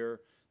deaf hear,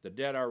 the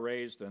dead are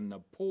raised, and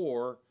the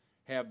poor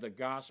have the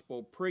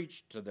gospel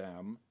preached to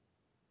them.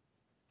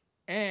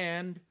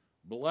 And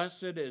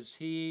blessed is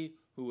he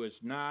who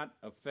is not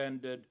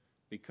offended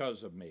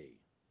because of me.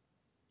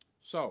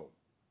 So,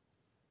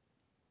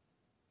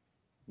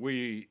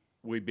 we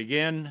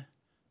begin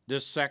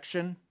this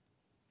section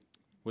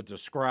with the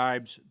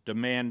scribes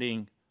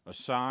demanding a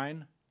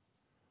sign.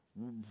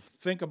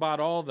 Think about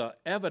all the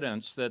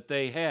evidence that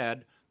they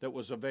had that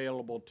was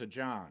available to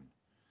John.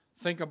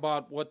 Think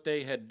about what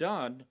they had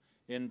done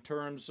in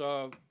terms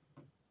of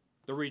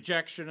the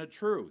rejection of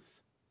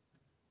truth.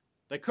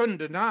 They couldn't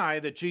deny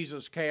that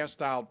Jesus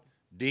cast out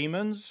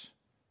demons.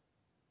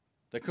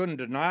 They couldn't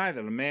deny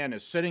that a man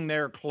is sitting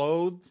there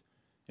clothed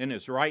in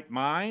his right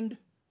mind.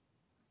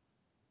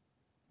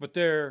 But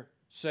they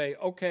say,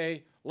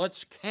 okay,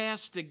 let's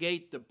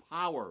castigate the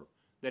power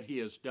that he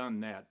has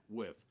done that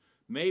with.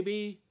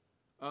 Maybe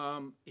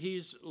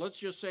let's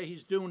just say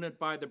he's doing it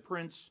by the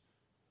prince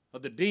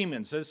of the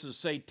demons. This is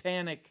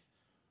satanic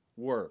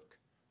work.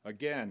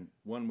 Again,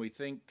 when we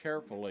think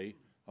carefully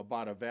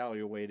about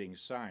evaluating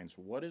signs,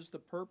 what is the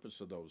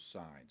purpose of those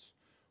signs?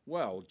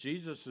 Well,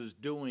 Jesus is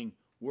doing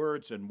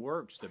words and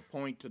works that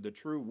point to the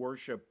true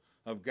worship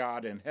of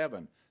God in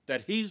heaven,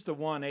 that he's the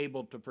one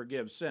able to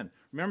forgive sin.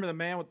 Remember the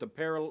man with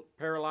the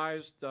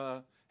paralyzed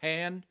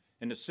hand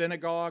in the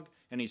synagogue,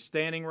 and he's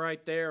standing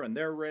right there, and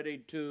they're ready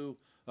to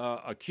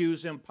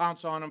accuse him,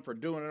 pounce on him for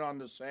doing it on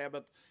the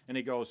Sabbath. And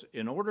he goes,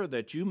 in order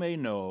that you may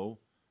know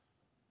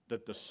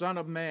that the Son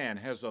of Man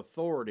has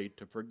authority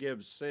to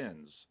forgive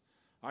sins,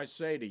 I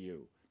say to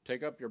you,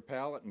 take up your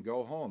pallet and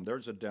go home.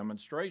 There's a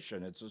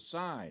demonstration. It's a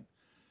sign.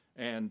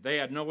 And they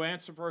had no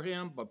answer for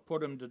him, but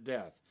put him to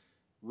death.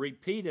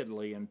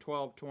 Repeatedly in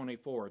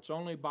 12:24, it's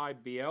only by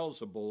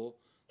Beelzebul,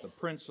 the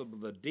prince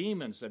of the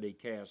demons, that he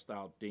cast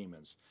out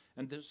demons.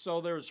 And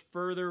so there's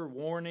further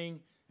warning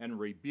and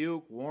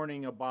rebuke,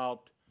 warning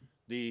about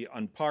the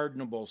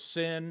unpardonable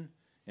sin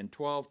in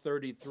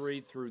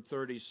 12:33 through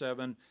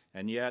 37,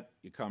 and yet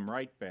you come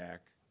right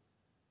back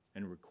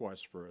and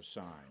request for a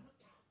sign.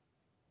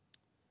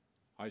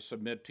 I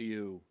submit to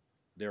you,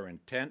 their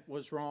intent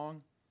was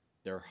wrong,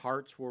 their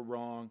hearts were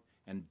wrong,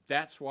 and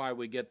that's why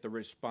we get the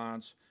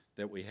response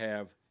that we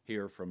have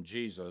here from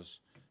Jesus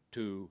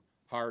to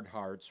hard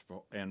hearts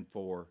and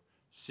for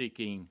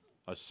seeking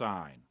a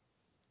sign.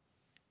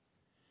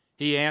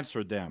 He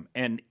answered them,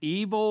 an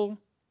evil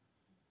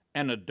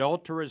and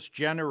adulterous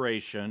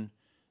generation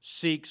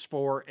seeks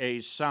for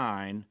a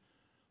sign,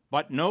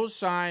 but no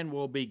sign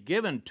will be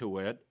given to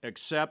it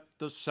except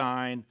the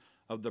sign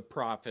of the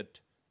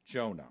prophet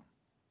Jonah.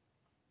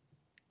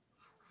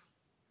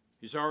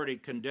 He's already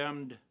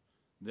condemned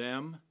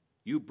them.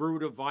 You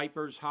brood of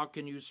vipers, how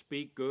can you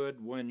speak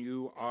good when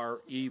you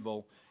are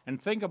evil? And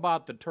think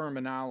about the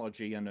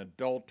terminology, an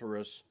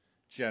adulterous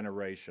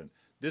generation.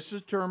 This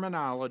is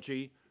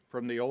terminology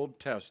from the Old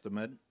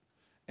Testament,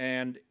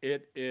 and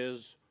it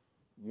is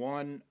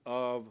one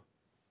of,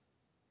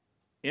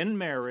 in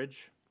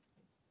marriage,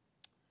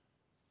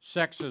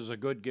 sex is a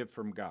good gift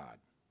from God.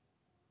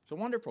 It's a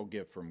wonderful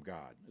gift from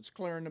God. It's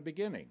clear in the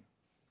beginning.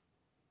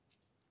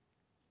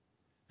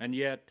 And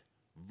yet,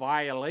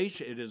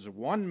 violation, it is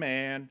one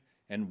man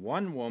and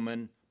one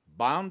woman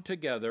bound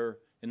together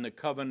in the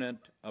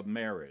covenant of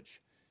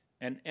marriage.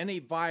 And any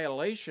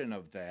violation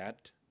of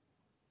that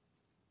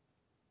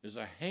is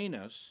a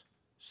heinous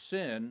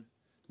sin,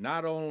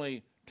 not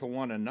only to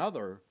one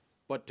another,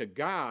 but to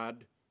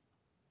God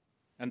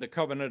and the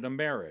covenant of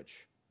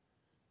marriage.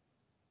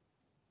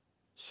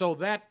 So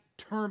that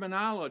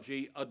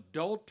terminology,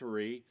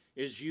 adultery,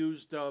 is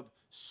used of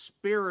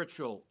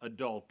spiritual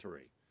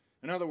adultery.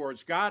 In other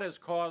words, God has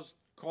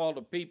called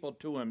a people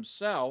to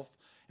himself,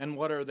 and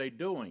what are they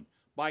doing?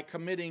 By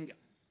committing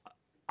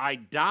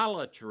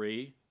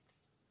idolatry,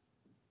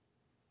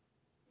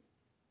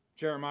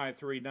 Jeremiah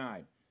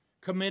 3:9,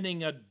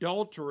 committing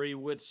adultery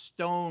with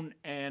stone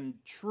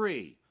and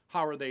tree.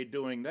 How are they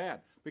doing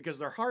that? Because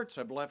their hearts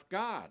have left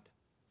God.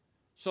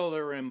 So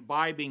they're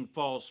imbibing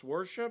false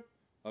worship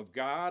of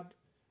God,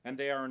 and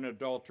they are an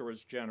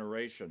adulterous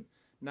generation.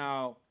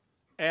 Now,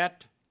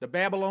 at the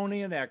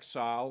Babylonian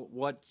exile,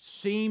 what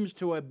seems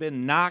to have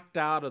been knocked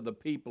out of the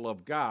people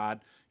of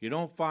God, you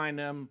don't find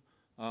them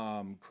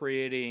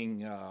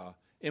creating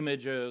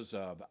images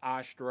of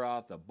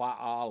Ashtaroth, of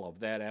Baal, of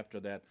that after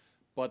that,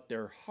 but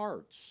their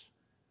hearts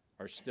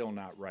are still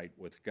not right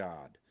with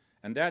God.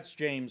 And that's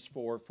James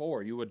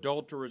 4:4. You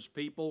adulterous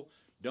people,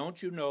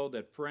 don't you know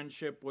that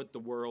friendship with the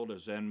world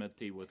is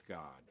enmity with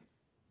God?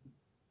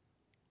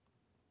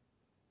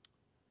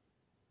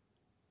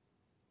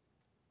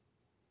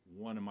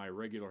 One of my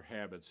regular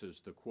habits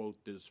is to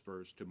quote this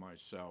verse to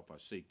myself. I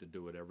seek to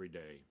do it every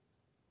day.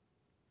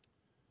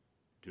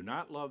 Do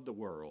not love the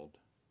world,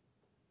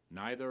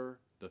 neither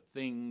the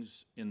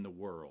things in the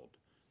world.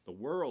 The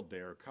world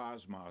there,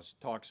 cosmos,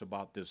 talks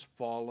about this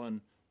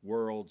fallen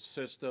world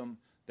system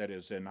that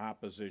is in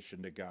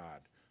opposition to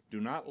God.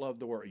 Do not love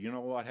the world. You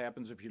know what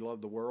happens if you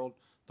love the world?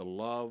 The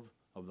love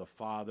of the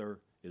Father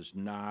is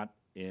not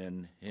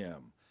in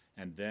him.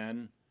 And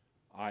then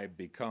I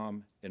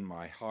become, in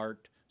my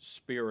heart,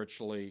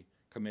 spiritually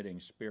committing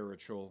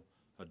spiritual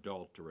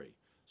adultery.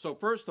 So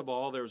first of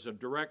all, there's a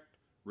direct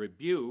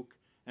rebuke.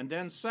 And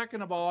then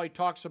second of all, he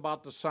talks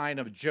about the sign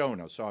of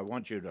Jonah. So I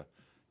want you to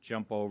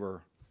jump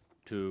over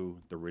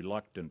to the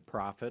reluctant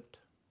prophet.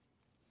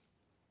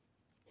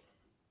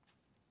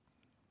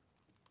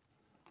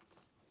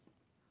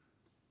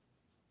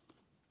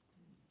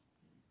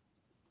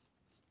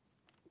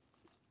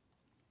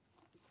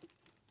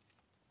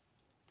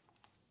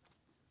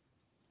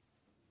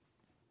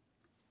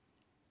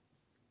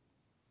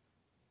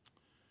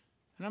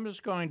 And I'm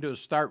just going to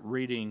start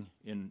reading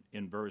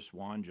in verse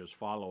 1. Just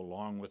follow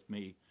along with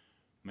me.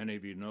 Many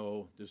of you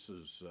know this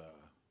is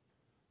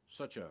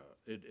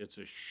it's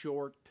a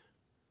short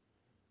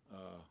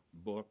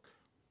book,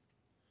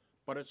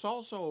 but it's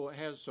also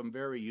has some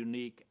very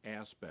unique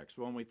aspects.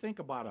 When we think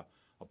about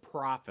a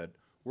prophet,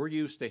 we're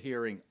used to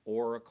hearing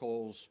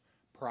oracles,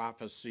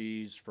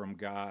 prophecies from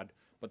God,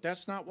 but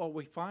that's not what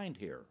we find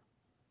here.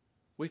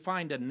 We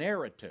find a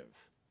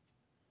narrative,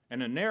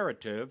 and a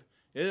narrative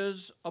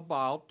is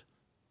about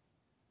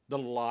the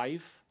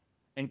life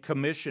and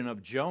commission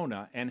of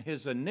Jonah and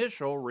his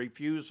initial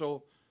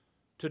refusal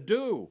to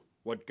do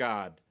what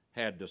God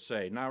had to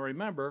say. Now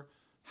remember,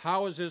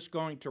 how is this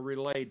going to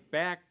relate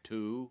back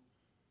to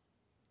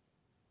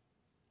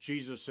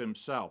Jesus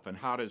himself, and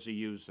how does he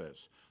use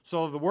this?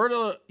 So the word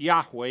of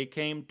Yahweh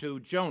came to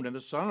Jonah, the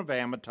son of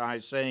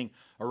Amittai, saying,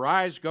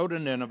 Arise, go to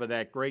Nineveh,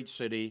 that great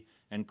city,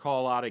 and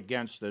call out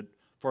against it,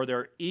 for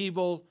their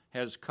evil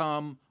has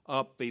come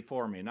up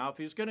before me. Now if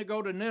he's going to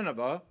go to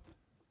Nineveh,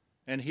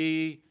 and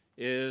he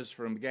is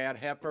from Gad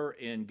Hefer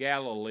in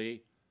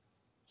Galilee,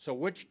 so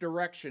which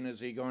direction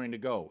is he going to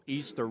go,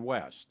 east or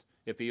west,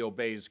 if he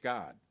obeys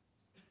God?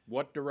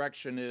 What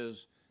direction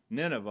is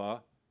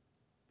Nineveh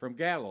from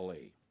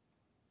Galilee?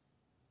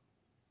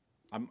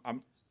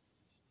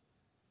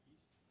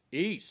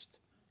 East.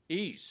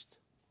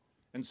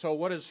 And so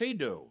what does he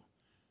do?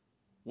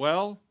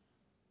 Well,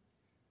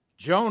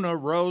 Jonah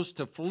rose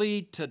to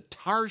flee to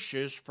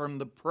Tarshish from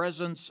the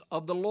presence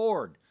of the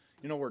Lord.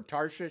 You know where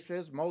Tarshish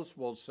is? Most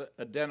will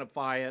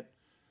identify it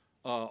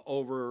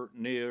over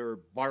near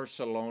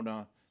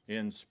Barcelona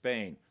in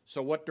Spain.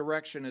 So what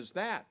direction is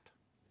that?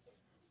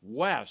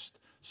 West.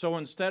 So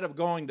instead of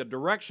going the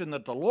direction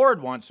that the Lord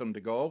wants him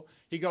to go,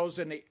 he goes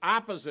in the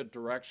opposite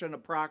direction,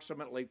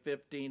 approximately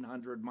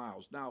 1,500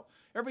 miles. Now,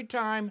 every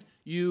time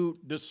you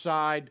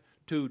decide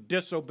to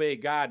disobey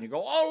God and you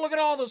go, oh, look at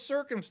all the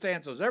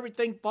circumstances,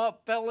 everything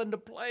fell into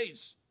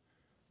place.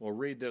 Well,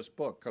 read this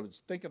book, because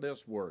think of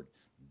this word,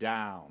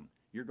 down.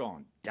 You're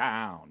going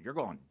down. You're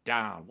going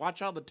down. Watch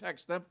how the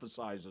text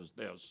emphasizes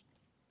this.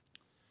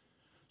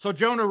 So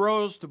Jonah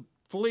rose to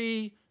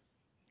flee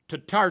to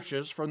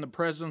Tarshish from the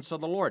presence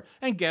of the Lord.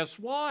 And guess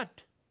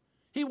what?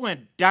 He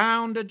went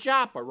down to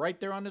Joppa, right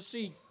there on the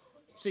sea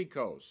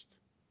coast.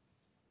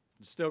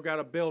 Still got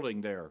a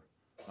building there,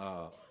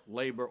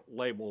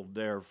 labeled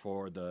there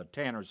for the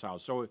tanner's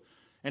house. So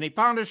And he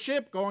found a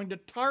ship going to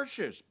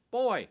Tarshish.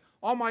 Boy,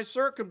 all my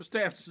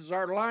circumstances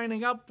are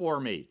lining up for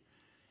me.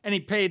 And he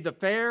paid the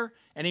fare,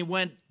 and he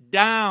went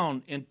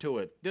down into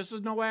it. This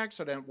is no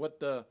accident what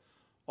the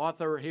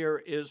author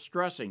here is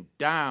stressing.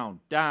 Down,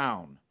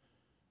 down.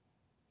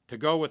 To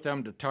go with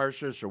them to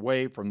Tarshish,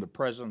 away from the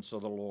presence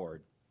of the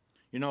Lord.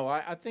 You know,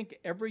 I think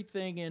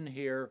everything in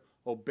here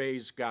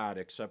obeys God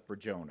except for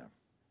Jonah.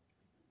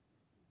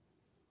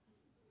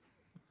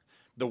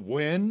 The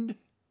wind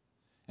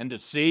and the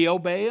sea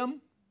obey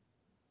him.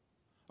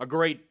 A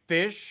great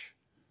fish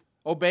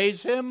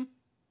obeys him,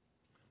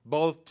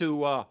 both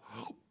to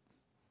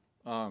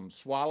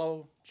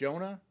swallow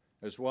Jonah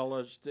as well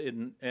as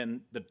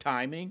in the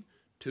timing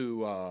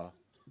to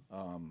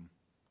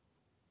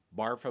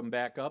barf him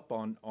back up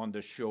on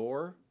the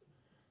shore.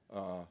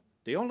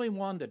 The only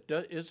one that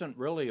isn't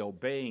really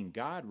obeying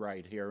God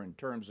right here in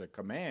terms of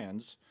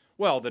commands,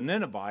 well, the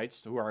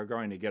Ninevites, who are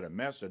going to get a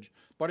message,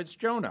 but it's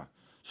Jonah.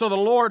 So the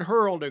Lord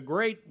hurled a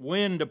great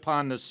wind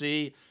upon the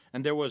sea,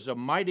 and there was a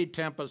mighty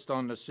tempest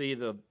on the sea,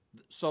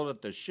 so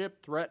that the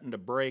ship threatened to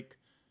break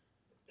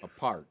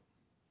apart.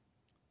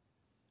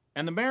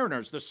 And the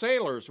mariners, the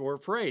sailors, were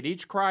afraid.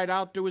 Each cried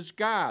out to his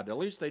God. At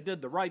least they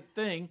did the right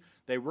thing.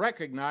 They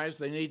recognized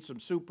they need some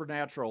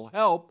supernatural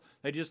help.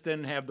 They just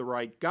didn't have the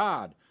right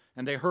God.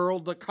 And they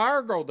hurled the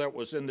cargo that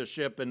was in the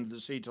ship into the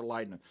sea to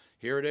lighten it.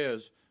 Here it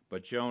is.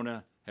 But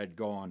Jonah had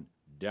gone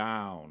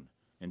down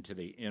into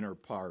the inner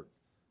part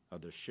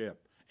of the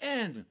ship.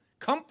 And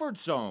comfort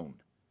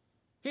zone.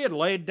 He had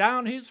laid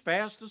down. He's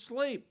fast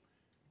asleep.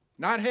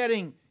 Not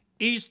heading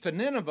east to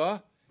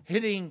Nineveh,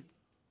 heading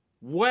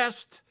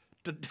west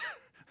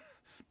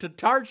to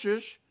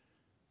Tarshish.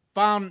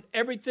 Found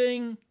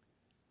everything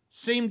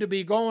seemed to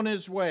be going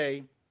his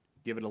way.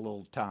 Give it a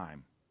little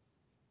time.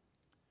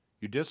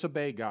 You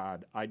disobey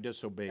God, I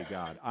disobey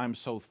God. I'm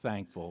so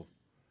thankful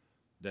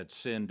that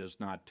sin does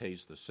not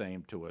taste the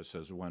same to us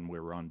as when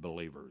we're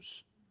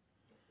unbelievers.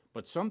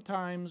 But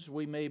sometimes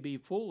we may be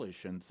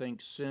foolish and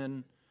think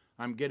sin,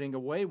 I'm getting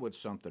away with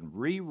something.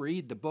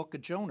 Reread the book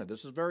of Jonah.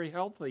 This is very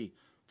healthy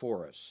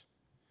for us.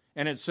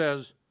 And it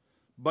says,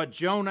 but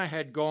Jonah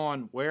had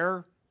gone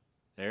where?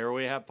 There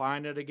we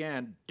find it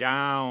again,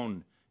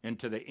 down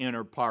into the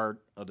inner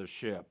part of the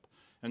ship.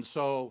 And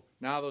so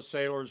now the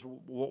sailors,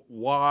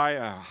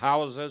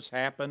 how has this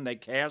happened? They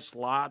cast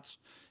lots,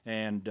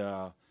 and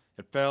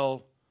it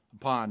fell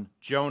upon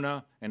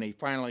Jonah, and he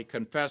finally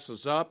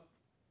confesses up.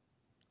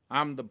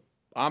 I'm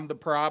the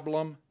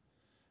problem.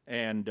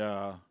 And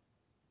the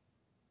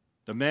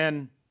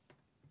men,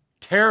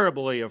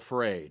 terribly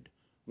afraid.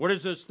 What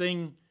is this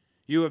thing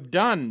you have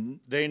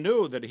done? They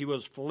knew that he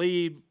was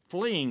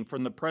fleeing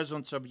from the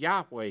presence of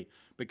Yahweh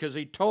because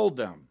he told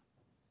them.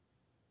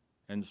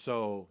 And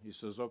so he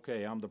says,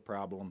 okay, I'm the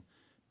problem.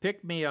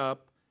 Pick me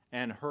up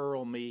and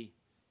hurl me.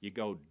 You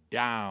go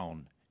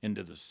down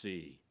into the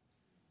sea.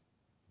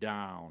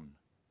 Down,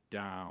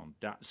 down,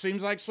 down.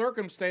 Seems like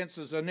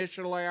circumstances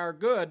initially are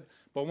good,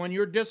 but when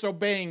you're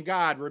disobeying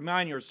God,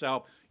 remind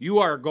yourself, you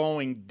are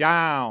going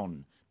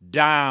down,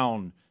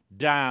 down,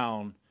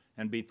 down,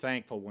 and be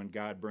thankful when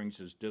God brings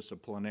his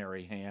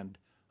disciplinary hand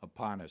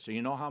upon us. So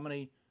you know how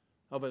many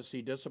of us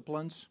he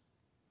disciplines?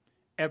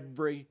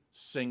 Every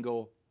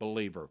single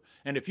believer.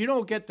 And if you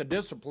don't get the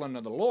discipline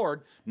of the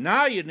Lord,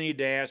 now you need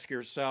to ask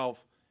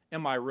yourself,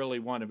 am I really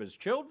one of his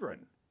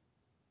children?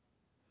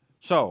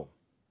 So,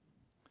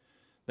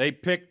 they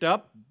picked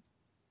up,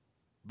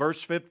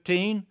 verse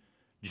 15,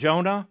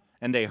 Jonah,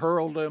 and they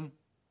hurled him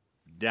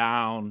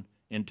down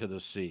into the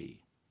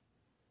sea.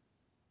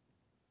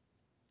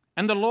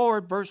 And the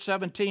Lord, verse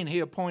 17, he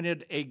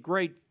appointed a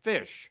great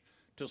fish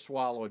to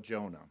swallow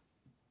Jonah.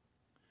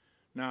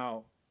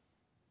 Now,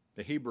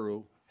 the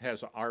Hebrew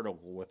has an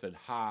article with it,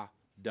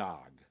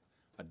 ha-dog.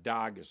 A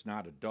dog is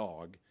not a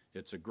dog.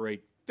 It's a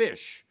great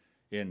fish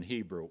in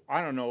Hebrew.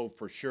 I don't know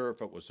for sure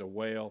if it was a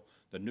whale.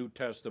 The New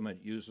Testament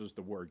uses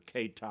the word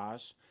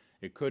katos.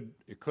 It could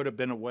have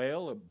been a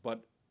whale,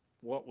 but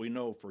what we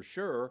know for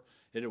sure,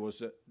 it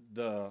was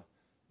the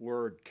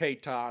word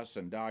katos,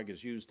 and dog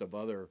is used of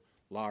other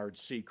large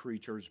sea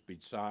creatures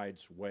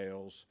besides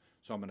whales.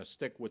 So I'm going to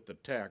stick with the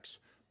text.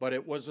 But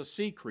it was a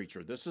sea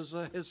creature. This is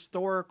a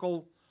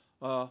historical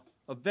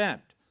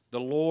event. The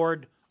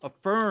Lord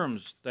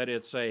affirms that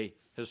it's a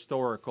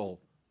historical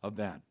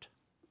event.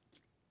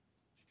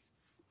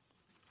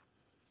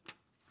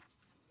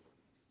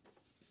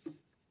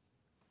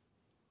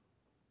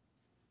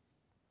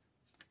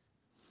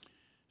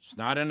 It's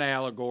not an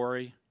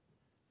allegory.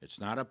 It's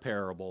not a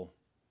parable.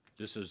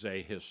 This is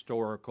a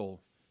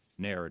historical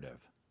narrative.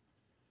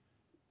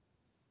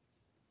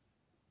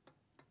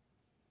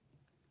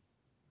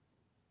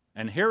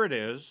 And here it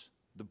is,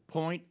 the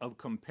point of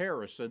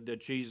comparison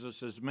that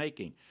Jesus is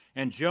making.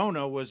 And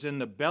Jonah was in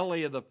the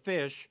belly of the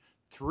fish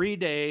 3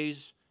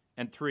 days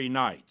and 3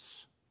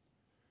 nights.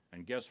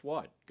 And guess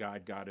what?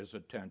 God got his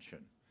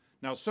attention.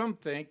 Now, some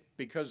think,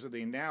 because of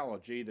the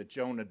analogy, that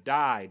Jonah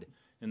died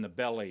in the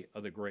belly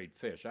of the great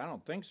fish. I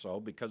don't think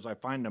so, because I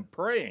find him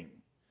praying.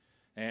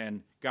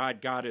 And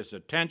God got his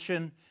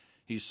attention,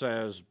 He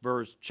says,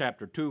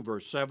 chapter 2,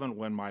 verse 7,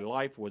 when my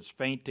life was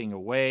fainting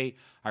away,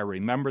 I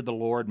remembered the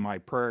Lord, my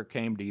prayer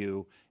came to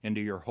you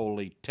into your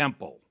holy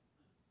temple.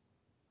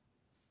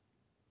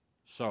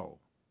 So,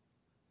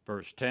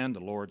 verse 10, the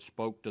Lord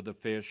spoke to the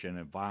fish and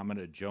it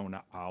vomited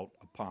Jonah out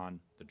upon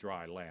the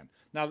dry land.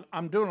 Now,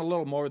 I'm doing a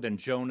little more than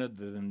Jonah,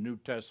 the New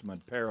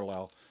Testament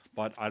parallel,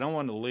 but I don't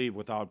want to leave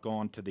without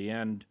going to the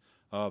end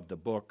of the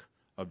book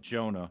of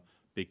Jonah,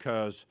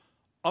 because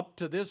up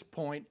to this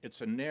point,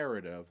 it's a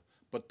narrative,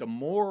 but the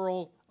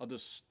moral of the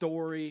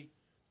story,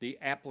 the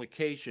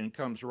application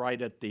comes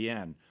right at the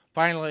end.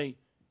 Finally,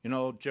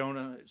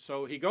 Jonah,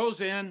 so he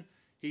goes in,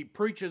 he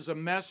preaches a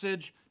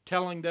message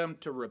telling them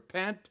to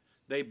repent.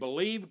 They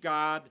believe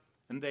God,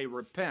 and they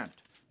repent.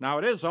 Now,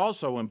 it is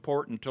also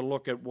important to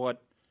look at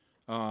what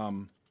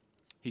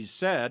he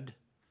said.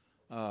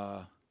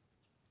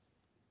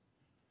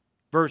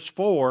 Verse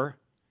 4,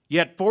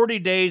 yet 40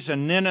 days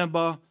and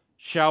Nineveh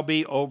shall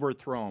be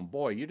overthrown.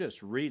 Boy, you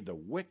just read the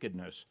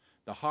wickedness,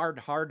 the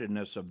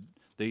hard-heartedness of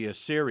the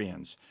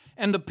Assyrians.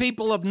 And the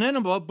people of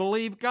Nineveh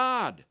believed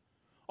God.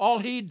 All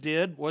he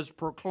did was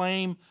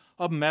proclaim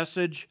a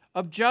message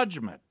of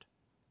judgment.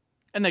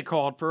 And they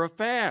called for a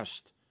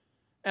fast.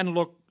 And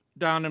look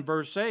down in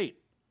verse 8.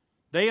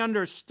 They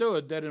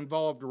understood that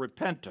involved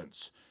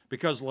repentance,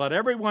 because let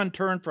everyone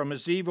turn from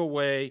his evil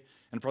way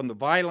and from the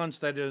violence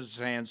that is his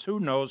hands. Who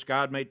knows,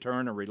 God may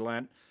turn and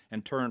relent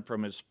and turn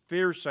from his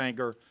fierce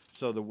anger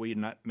so that we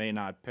may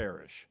not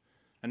perish.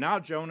 And now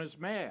Jonah's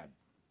mad.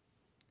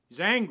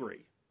 He's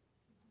angry.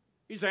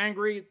 He's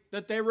angry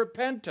that they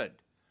repented.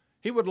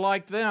 He would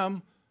like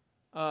them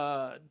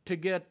to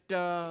get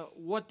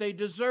what they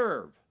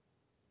deserve.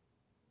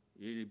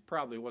 He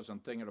probably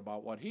wasn't thinking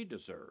about what he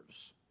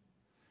deserves.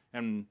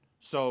 And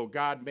so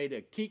God made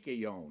a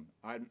kikion.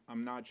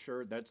 I'm not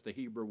sure, that's the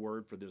Hebrew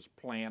word for this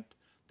plant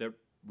that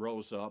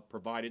rose up,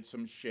 provided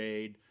some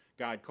shade.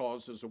 God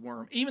causes a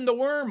worm. Even the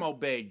worm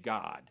obeyed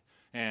God.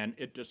 And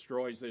it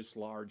destroys this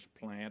large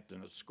plant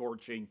in a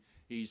scorching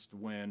east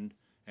wind.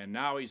 And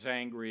now he's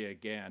angry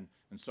again.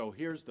 And so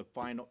here's the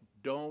final.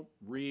 Don't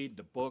read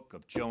the book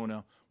of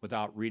Jonah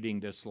without reading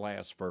this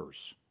last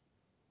verse.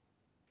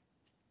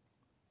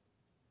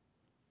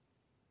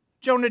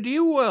 Jonah, do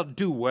you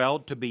do well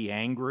to be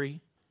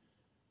angry?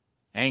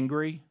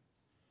 Angry?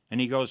 And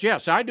he goes,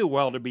 yes, I do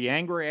well to be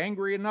angry,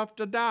 angry enough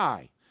to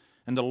die.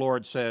 And the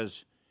Lord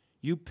says,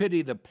 you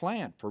pity the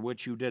plant for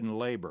which you didn't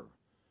labor,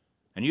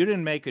 and you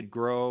didn't make it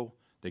grow,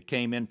 that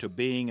came into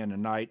being in a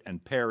night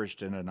and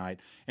perished in a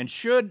night. And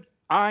should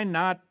I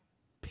not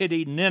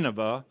pity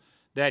Nineveh,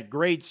 that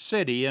great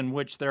city in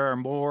which there are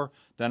more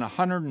than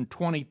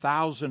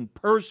 120,000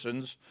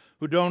 persons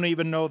who don't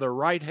even know their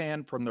right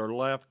hand from their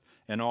left,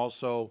 and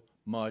also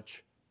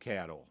much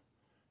cattle?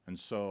 And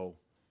so,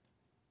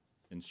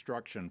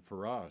 instruction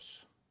for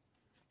us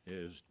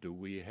is, do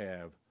we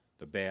have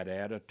the bad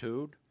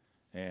attitude,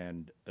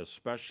 and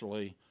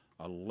especially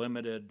a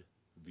limited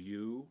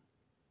view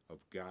of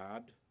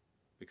God?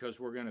 Because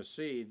we're going to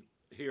see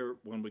here,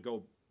 when we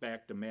go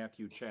back to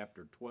Matthew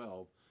chapter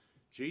 12,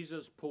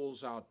 Jesus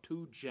pulls out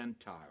two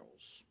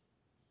Gentiles,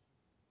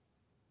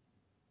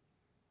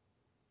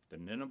 the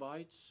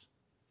Ninevites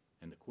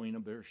and the Queen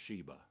of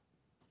Beersheba,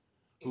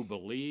 who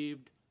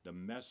believed the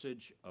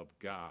message of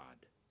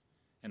God.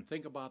 And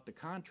think about the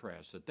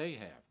contrast that they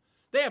have.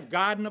 They have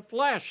God in the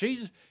flesh.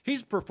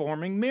 He's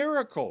performing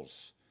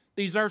miracles.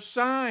 These are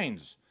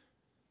signs.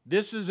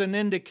 This is an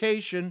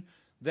indication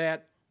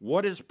that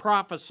what is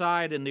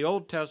prophesied in the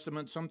Old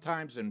Testament,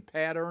 sometimes in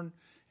pattern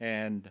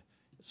and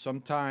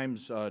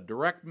sometimes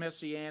direct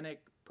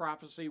messianic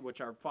prophecy,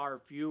 which are far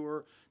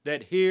fewer,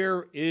 that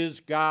here is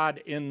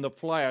God in the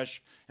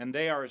flesh, and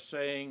they are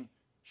saying,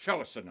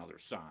 show us another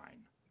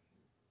sign.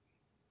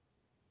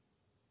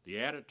 The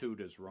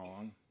attitude is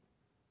wrong.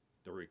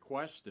 The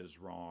request is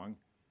wrong.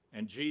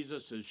 And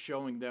Jesus is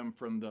showing them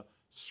from the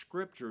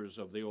scriptures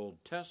of the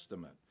Old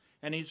Testament.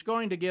 And he's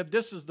going to give,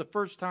 this is the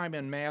first time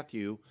in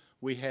Matthew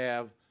we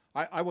have,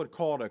 I would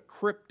call it a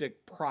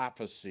cryptic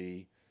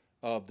prophecy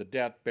of the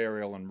death,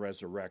 burial, and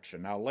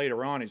resurrection. Now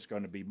later on he's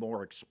going to be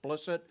more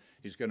explicit.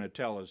 He's going to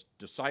tell his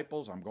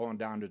disciples, I'm going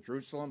down to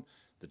Jerusalem.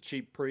 The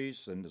chief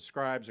priests and the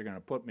scribes are going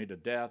to put me to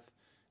death.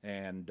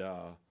 And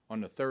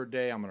on the third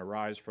day I'm going to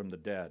rise from the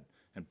dead.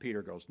 And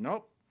Peter goes,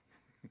 nope.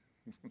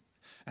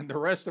 And the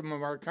rest of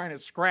them are kind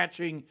of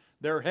scratching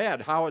their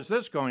head. How is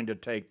this going to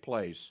take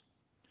place?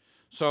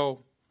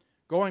 So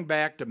going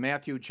back to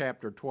Matthew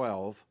chapter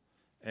 12,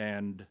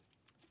 and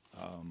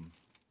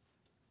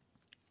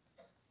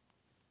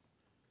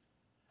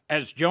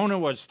as Jonah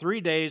was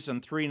 3 days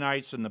and 3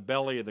 nights in the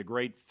belly of the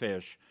great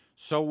fish,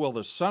 so will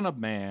the Son of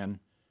Man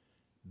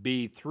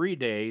be 3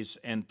 days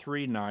and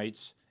 3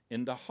 nights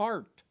in the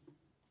heart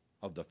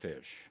of the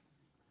fish,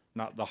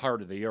 not the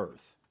heart of the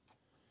earth.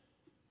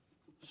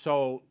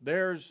 So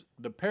there's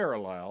the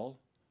parallel.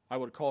 I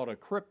would call it a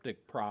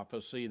cryptic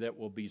prophecy that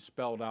will be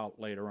spelled out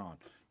later on.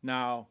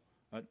 Now,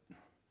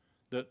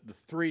 the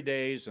 3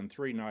 days and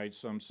 3 nights,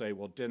 some say,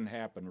 well, it didn't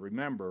happen.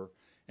 Remember,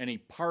 any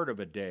part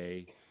of a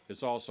day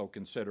is also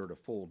considered a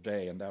full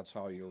day, and that's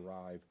how you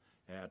arrive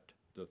at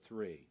the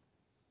 3.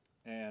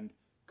 And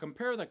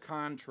compare the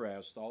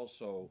contrast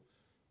also.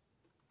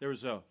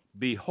 There's a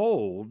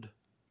behold,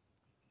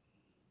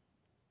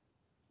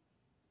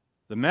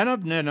 the men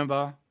of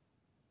Nineveh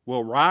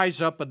will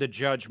rise up at the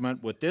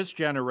judgment with this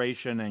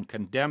generation and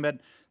condemn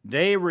it.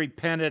 They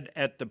repented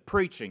at the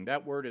preaching.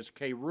 That word is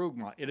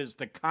kerugma. It is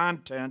the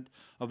content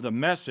of the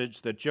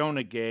message that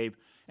Jonah gave.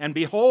 And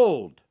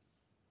behold,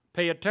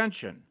 pay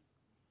attention.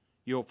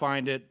 You'll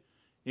find it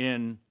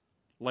in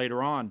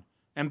later on.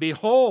 And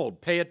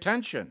behold, pay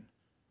attention.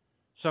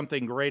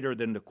 Something greater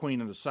than the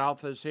Queen of the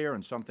South is here,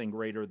 and something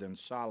greater than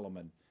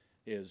Solomon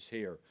is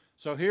here.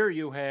 So here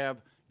you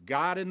have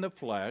God in the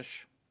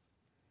flesh,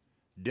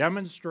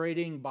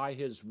 demonstrating by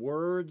his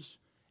words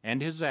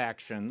and his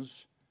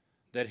actions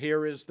that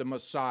here is the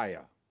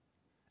Messiah.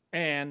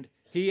 And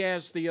he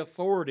has the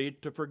authority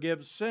to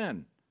forgive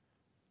sin.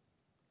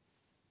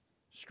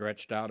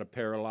 Stretched out a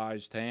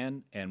paralyzed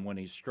hand, and when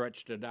he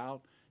stretched it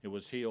out, it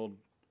was healed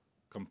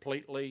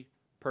completely,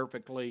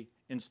 perfectly,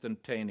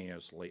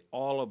 instantaneously.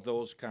 All of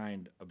those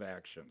kind of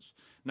actions.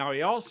 Now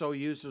he also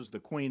uses the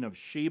Queen of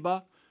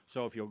Sheba.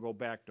 So if you'll go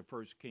back to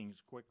 1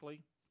 Kings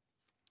quickly,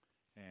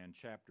 and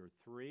chapter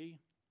 3.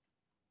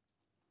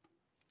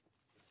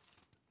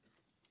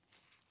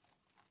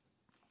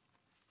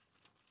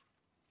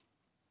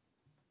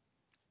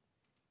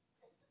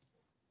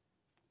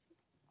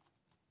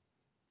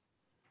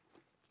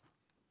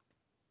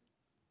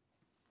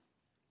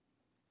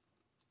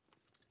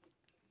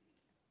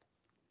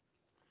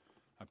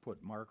 I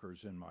put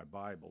markers in my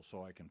Bible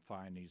so I can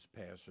find these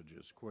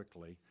passages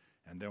quickly,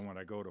 and then when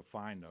I go to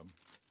find them,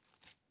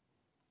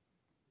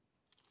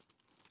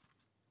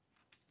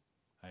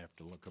 I have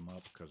to look them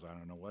up because I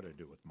don't know what to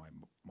do with my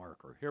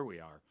marker. Here we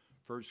are,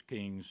 1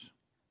 Kings.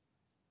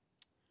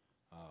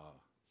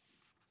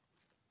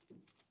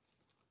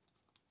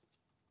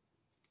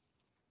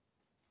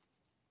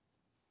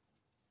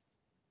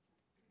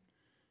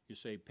 You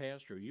say,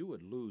 Pastor, you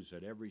would lose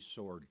at every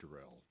sword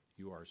drill.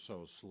 You are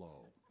so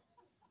slow.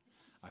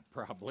 I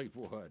probably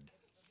would.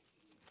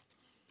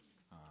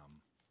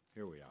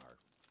 Here we are.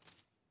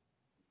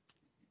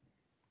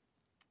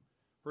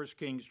 1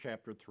 Kings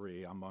chapter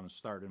 3, I'm going to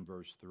start in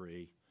verse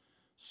 3.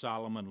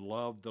 Solomon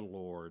loved the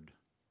Lord,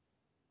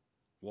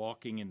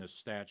 walking in the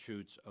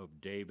statutes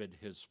of David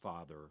his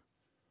father,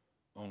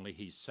 only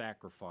he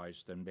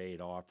sacrificed and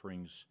made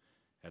offerings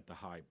at the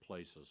high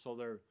places. So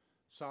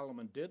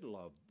Solomon did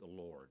love the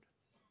Lord.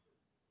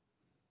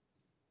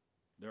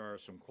 There are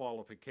some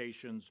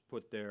qualifications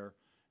put there.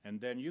 And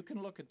then you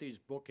can look at these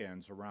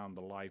bookends around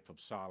the life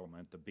of Solomon.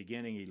 At the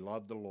beginning, he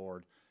loved the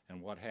Lord,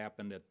 and what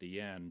happened at the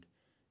end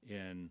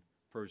in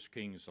 1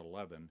 Kings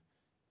 11,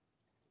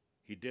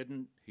 he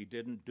didn't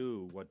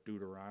do what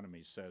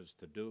Deuteronomy says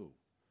to do.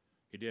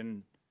 He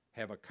didn't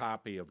have a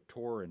copy of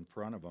Torah in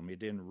front of him. He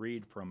didn't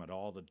read from it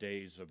all the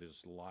days of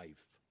his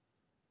life.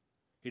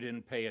 He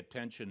didn't pay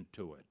attention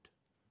to it.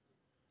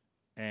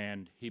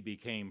 And he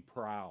became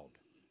proud.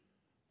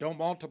 Don't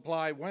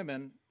multiply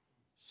women.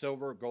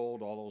 Silver,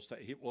 gold, all those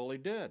things. Well, he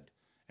did.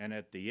 And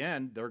at the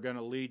end, they're going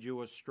to lead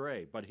you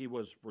astray. But he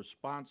was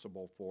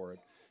responsible for it.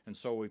 And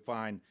so we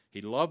find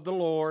he loved the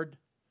Lord,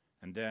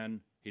 and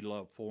then he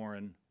loved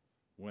foreign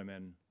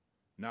women,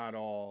 not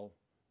all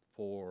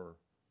for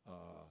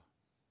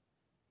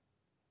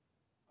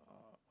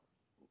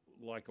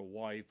like a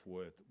wife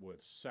with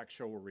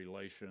sexual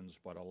relations,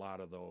 but a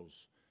lot of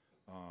those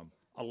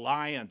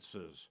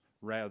alliances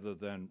rather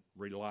than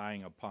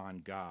relying upon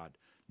God.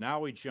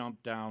 Now we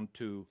jump down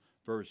to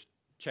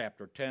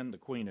chapter 10, the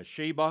Queen of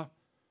Sheba,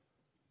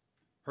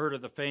 heard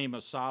of the fame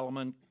of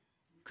Solomon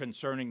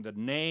concerning the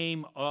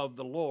name of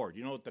the Lord.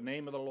 You know what the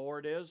name of the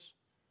Lord is?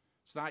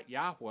 It's not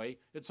Yahweh.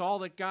 It's all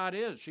that God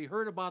is. She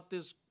heard about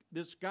this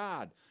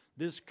God,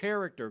 this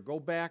character. Go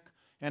back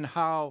and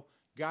how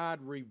God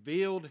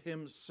revealed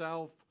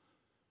himself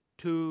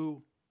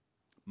to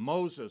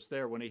Moses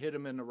there when he hid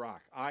him in the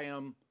rock. I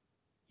am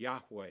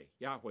Yahweh.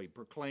 Yahweh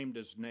proclaimed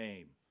his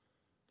name.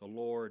 The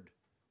Lord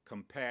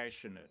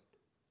compassionate,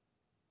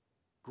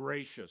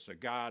 gracious, a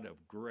God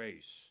of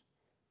grace,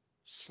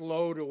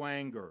 slow to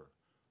anger,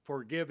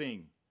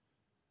 forgiving,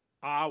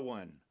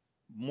 awen,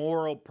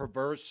 moral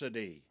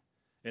perversity,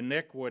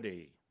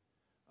 iniquity,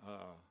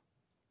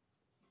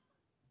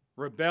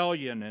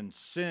 rebellion and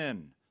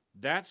sin.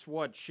 That's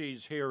what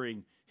she's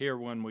hearing here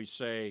when we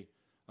say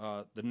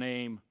the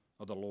name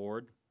of the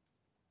Lord.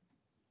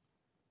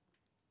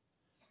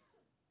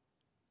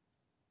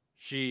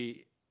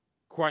 She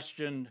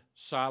questioned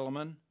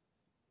Solomon.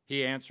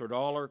 He answered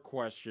all her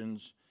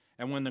questions.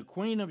 And when the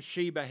Queen of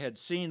Sheba had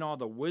seen all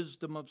the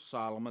wisdom of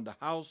Solomon, the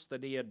house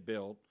that he had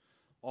built,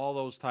 all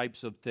those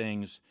types of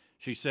things,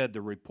 she said,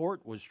 the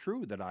report was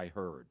true that I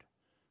heard.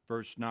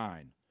 Verse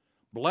 9,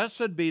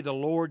 blessed be the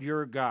Lord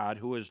your God,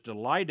 who has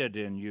delighted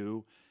in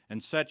you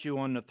and set you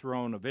on the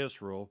throne of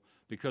Israel,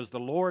 because the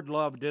Lord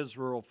loved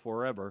Israel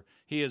forever.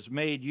 He has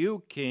made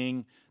you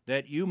king,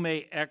 that you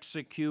may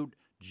execute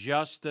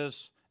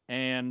justice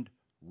and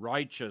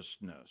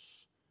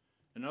righteousness.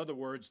 In other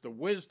words, the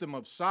wisdom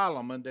of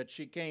Solomon that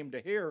she came to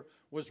hear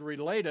was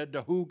related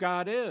to who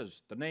God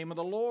is, the name of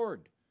the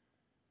Lord.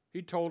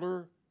 He told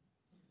her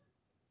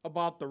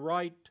about the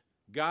right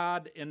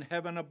God in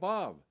heaven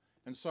above.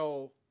 And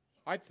so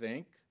I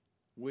think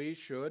we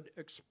should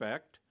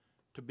expect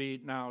to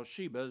be, now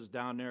Sheba's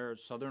down there in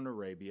southern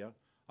Arabia.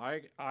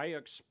 I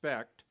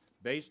expect,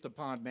 based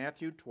upon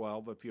Matthew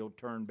 12, if you'll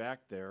turn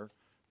back there,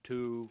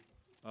 to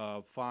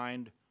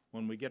find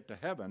when we get to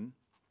heaven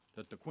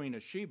that the Queen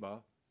of Sheba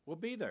will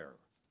be there.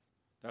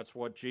 That's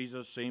what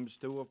Jesus seems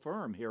to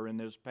affirm here in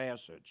this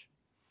passage.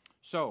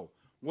 So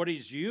what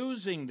he's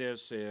using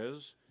this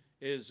is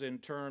in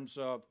terms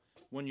of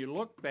when you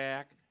look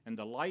back and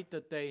the light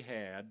that they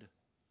had,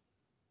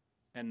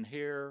 and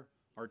here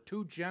are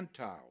two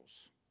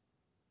Gentiles,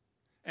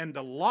 and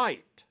the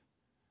light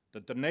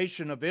that the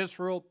nation of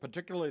Israel,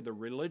 particularly the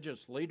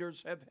religious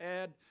leaders, have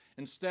had,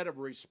 instead of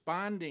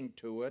responding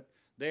to it,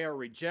 they are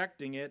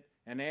rejecting it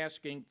and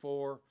asking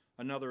for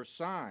another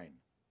sign.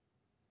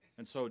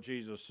 And so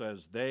Jesus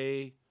says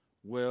they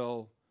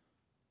will,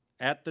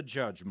 at the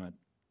judgment,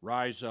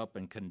 rise up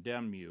and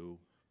condemn you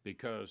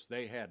because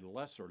they had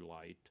lesser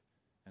light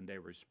and they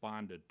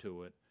responded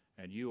to it,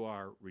 and you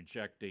are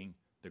rejecting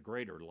the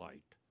greater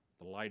light,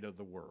 the light of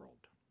the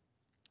world.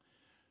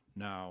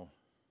 Now,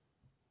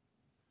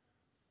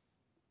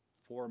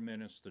 4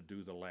 minutes to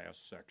do the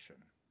last section.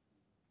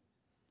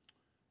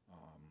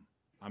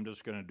 I'm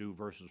just going to do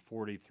verses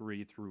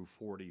 43 through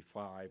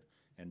 45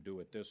 and do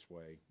it this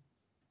way.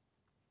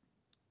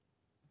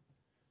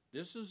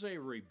 This is a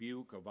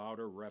rebuke of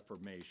outer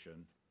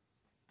reformation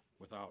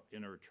without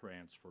inner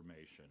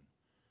transformation.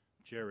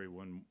 Jerry,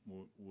 when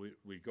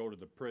we go to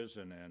the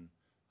prison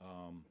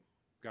and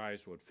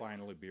guys would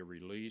finally be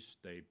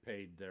released, they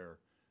paid their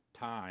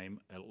time,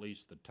 at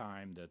least the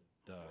time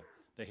that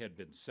they had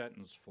been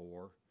sentenced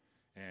for.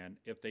 And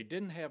if they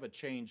didn't have a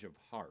change of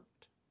heart,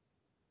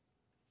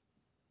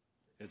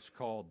 it's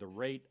called the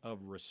rate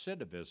of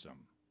recidivism.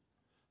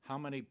 How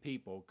many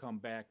people come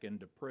back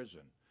into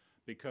prison?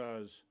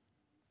 Because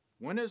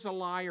when is a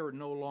liar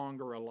no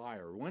longer a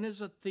liar? When is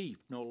a thief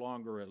no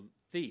longer a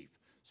thief?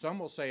 Some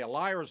will say a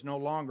liar is no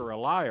longer a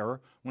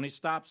liar when he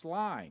stops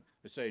lying.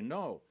 They say,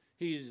 no,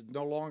 he's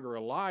no longer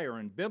a liar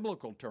in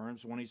biblical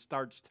terms when he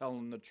starts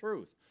telling the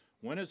truth.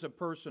 When is a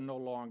person no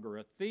longer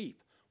a thief?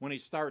 When he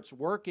starts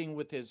working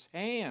with his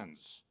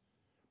hands,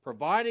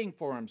 providing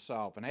for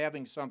himself and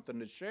having something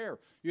to share.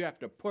 You have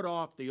to put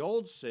off the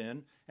old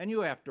sin and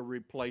you have to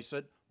replace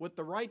it with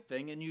the right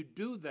thing, and you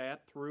do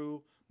that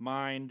through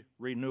mind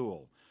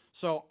renewal.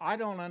 So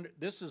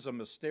this is a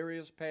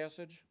mysterious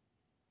passage.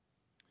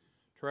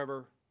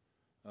 Trevor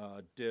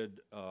did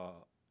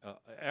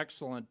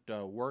excellent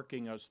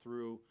working us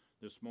through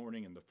this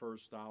morning in the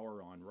first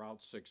hour on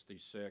Route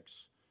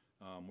 66,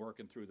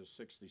 working through the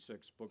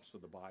 66 books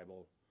of the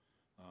Bible.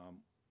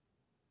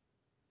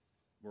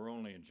 We're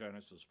only in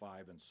Genesis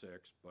 5 and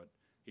 6, but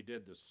he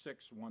did the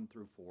 6, 1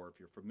 through 4, if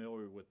you're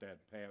familiar with that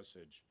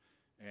passage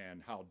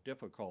and how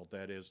difficult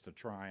that is to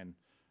try and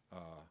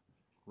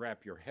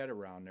wrap your head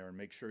around there and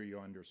make sure you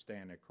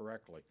understand it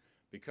correctly.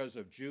 Because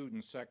of Jude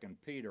and 2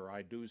 Peter,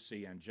 I do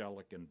see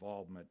angelic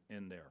involvement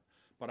in there.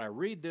 But I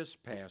read this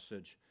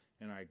passage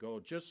and I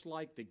go, just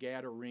like the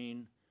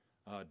Gadarene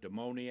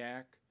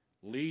demoniac,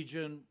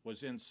 legion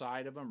was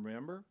inside of him,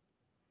 remember?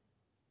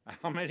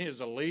 How many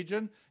is a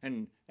legion?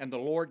 And the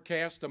Lord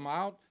cast them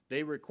out.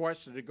 They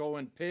requested to go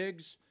in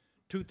pigs.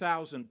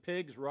 2,000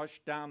 pigs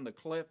rushed down the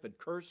cliff at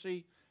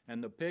Kersey,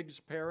 and the pigs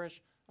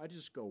perished. I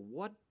just go,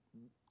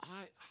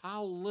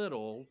 how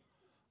little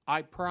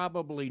I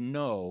probably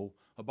know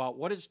about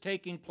what is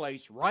taking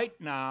place right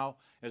now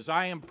as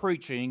I am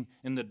preaching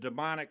in the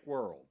demonic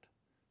world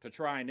to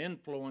try and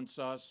influence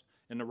us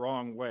in the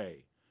wrong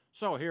way.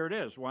 So here it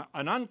is. When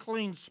an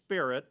unclean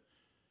spirit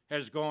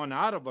has gone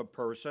out of a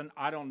person,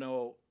 I don't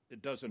know,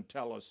 it doesn't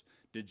tell us,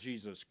 did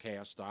Jesus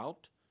cast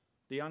out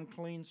the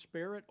unclean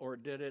spirit or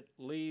did it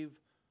leave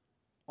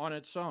on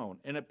its own?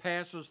 And it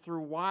passes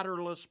through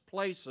waterless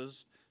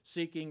places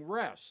seeking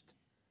rest.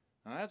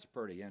 Now that's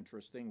pretty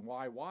interesting.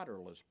 Why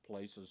waterless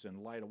places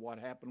in light of what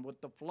happened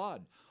with the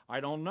flood? I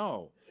don't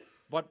know,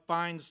 but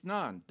finds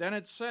none. Then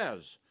it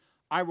says,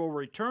 I will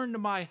return to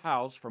my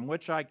house from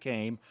which I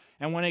came,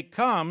 and when it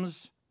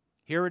comes,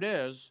 here it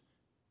is.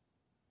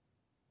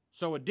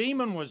 So a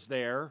demon was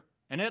there,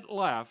 and it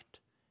left,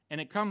 and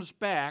it comes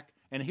back,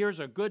 and here's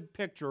a good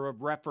picture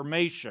of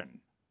reformation.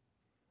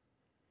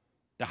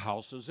 The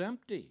house is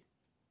empty.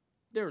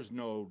 There's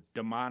no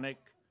demonic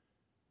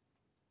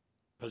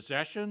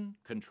possession,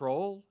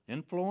 control,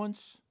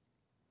 influence.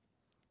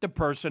 The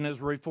person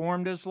has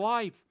reformed his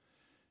life.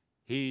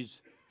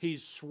 He's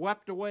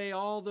swept away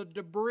all the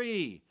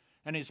debris,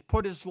 and he's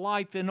put his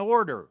life in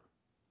order.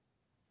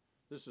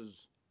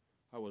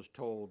 I was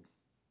told,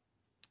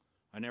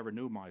 I never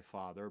knew my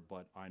father,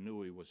 but I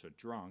knew he was a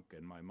drunk,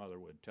 and my mother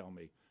would tell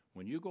me,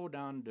 when you go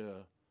down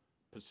to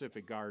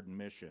Pacific Garden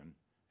Mission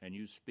and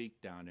you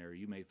speak down there,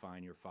 you may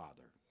find your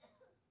father.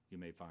 You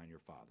may find your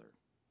father.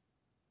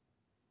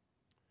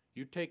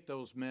 You take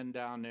those men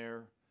down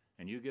there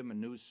and you give them a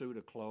new suit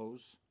of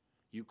clothes,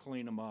 you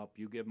clean them up,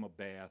 you give them a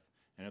bath,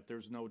 and if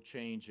there's no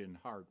change in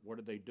heart,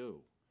 what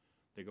do?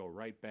 They go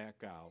right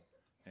back out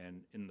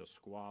and in the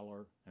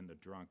squalor and the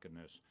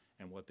drunkenness.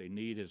 And what they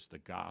need is the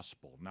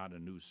gospel, not a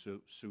new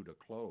suit of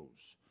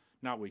clothes.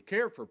 Now, we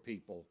care for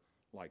people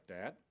like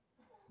that,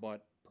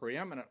 but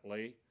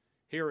preeminently,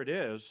 here it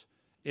is,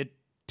 it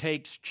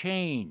takes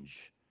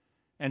change.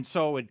 And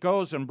so it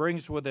goes and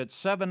brings with it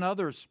 7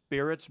 other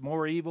spirits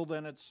more evil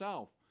than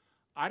itself.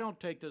 I don't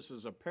take this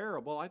as a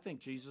parable. I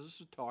think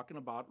Jesus is talking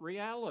about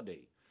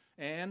reality.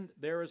 And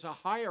there is a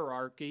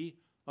hierarchy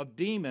of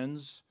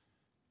demons,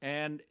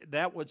 and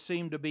that would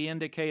seem to be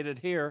indicated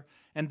here.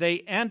 And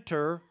they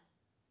enter,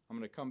 I'm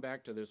going to come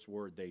back to this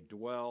word, they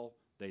dwell,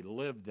 they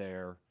live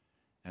there,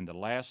 and the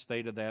last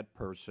state of that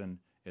person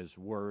is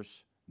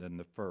worse than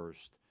the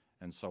first.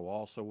 And so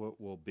also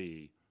it will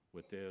be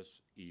with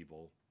this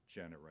evil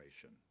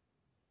generation.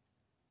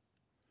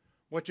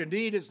 What you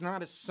need is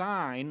not a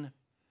sign,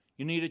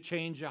 you need a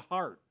change of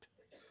heart.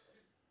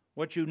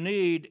 What you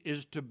need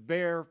is to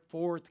bear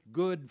forth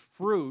good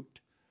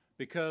fruit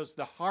because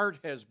the heart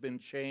has been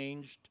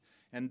changed,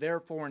 and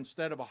therefore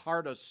instead of a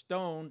heart of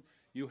stone,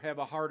 you have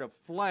a heart of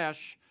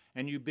flesh,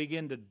 and you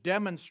begin to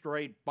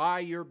demonstrate by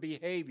your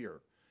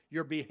behavior.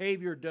 Your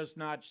behavior does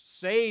not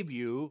save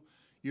you.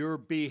 Your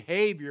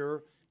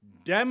behavior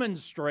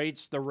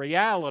demonstrates the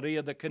reality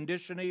of the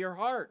condition of your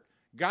heart.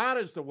 God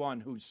is the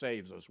one who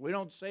saves us. We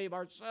don't save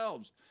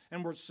ourselves,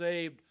 and we're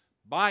saved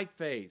by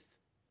faith,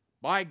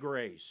 by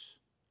grace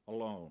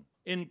alone,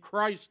 in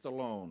Christ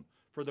alone,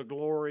 for the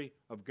glory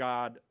of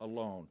God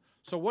alone.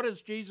 So what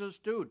does Jesus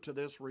do to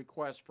this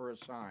request for a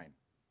sign?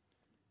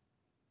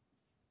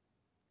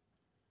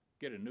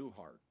 Get a new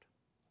heart.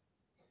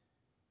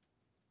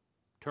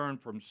 Turn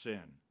from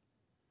sin.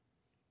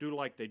 Do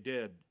like they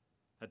did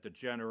at the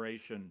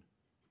generation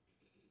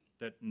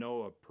that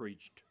Noah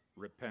preached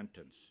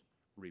repentance.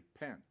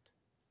 Repent.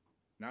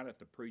 Not at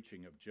the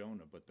preaching of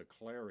Jonah, but the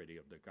clarity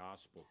of the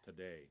gospel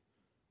today.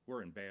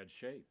 We're in bad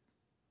shape.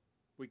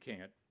 We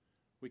can't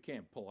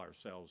pull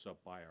ourselves up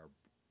by our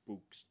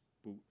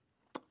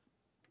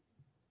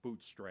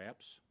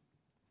bootstraps.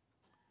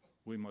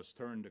 We must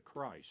turn to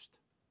Christ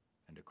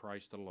and to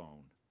Christ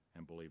alone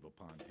and believe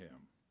upon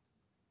him.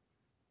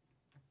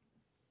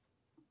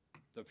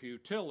 The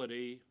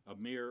futility of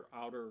mere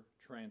outer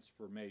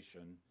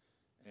transformation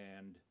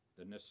and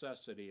the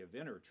necessity of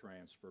inner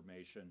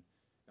transformation,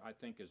 I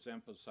think, is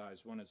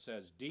emphasized when it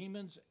says,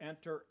 demons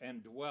enter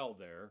and dwell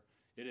there.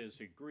 It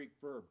is a Greek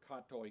verb,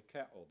 katoi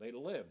keo. They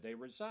live, they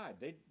reside,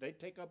 they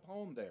take up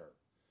home there.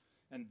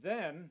 And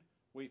then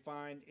we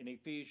find in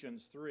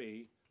Ephesians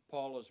 3,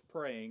 Paul is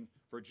praying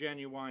for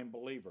genuine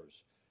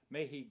believers.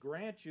 May he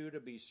grant you to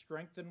be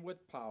strengthened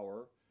with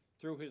power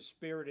through his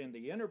Spirit in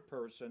the inner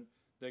person,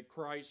 that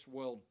Christ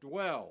will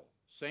dwell.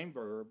 Same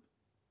verb.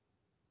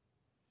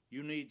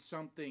 You need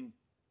something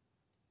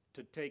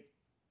to take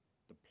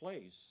the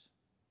place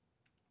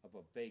of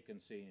a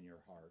vacancy in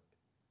your heart.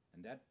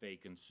 And that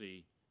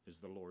vacancy is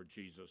the Lord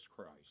Jesus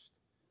Christ.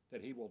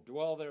 That he will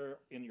dwell there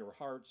in your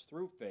hearts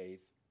through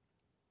faith,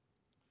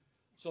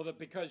 so that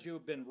because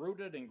you've been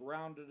rooted and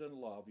grounded in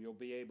love, you'll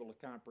be able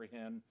to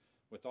comprehend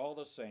with all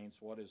the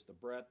saints what is the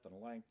breadth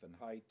and length and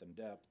height and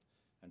depth,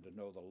 and to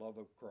know the love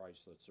of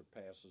Christ that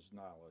surpasses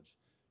knowledge,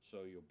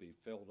 so you'll be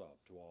filled up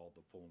to all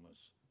the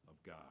fullness of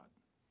God.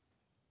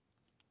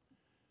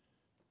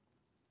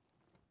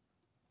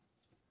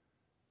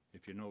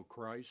 If you know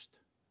Christ,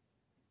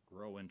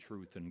 grow in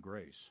truth and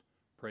grace.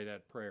 Pray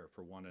that prayer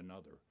for one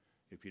another.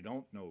 If you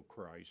don't know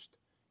Christ,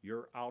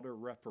 your outer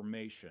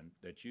reformation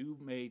that you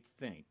may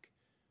think,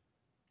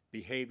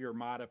 behavior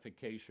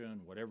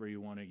modification, whatever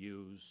you want to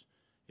use,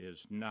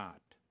 is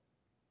not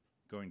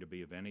going to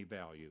be of any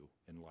value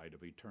in light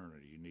of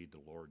eternity. You need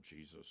the Lord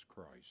Jesus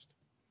Christ.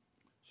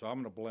 So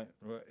I'm going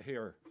to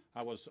here.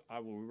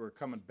 We were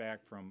coming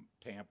back from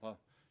Tampa,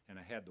 and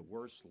I had the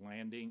worst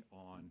landing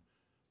on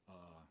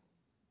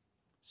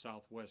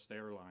Southwest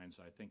Airlines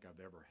I think I've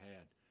ever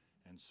had,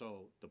 and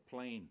so the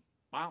plane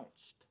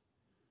bounced,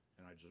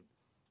 and I just,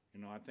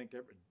 I think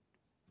it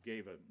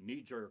gave a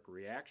knee-jerk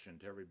reaction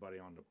to everybody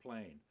on the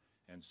plane,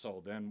 and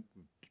so then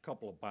a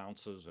couple of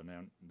bounces, and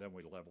then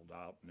we leveled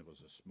out, and it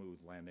was a smooth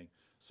landing.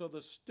 So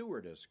the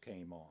stewardess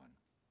came on,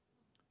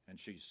 and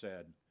she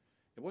said,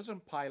 "It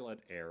wasn't pilot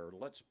error.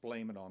 Let's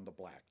blame it on the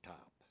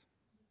blacktop."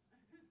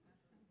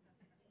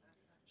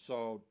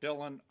 So,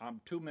 Dylan,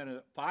 I'm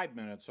 5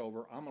 minutes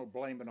over. I'm going to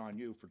blame it on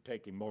you for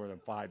taking more than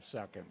 5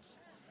 seconds.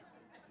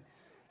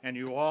 And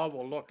you all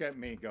will look at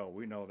me and go,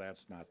 we know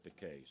that's not the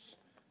case.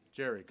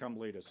 Jerry, come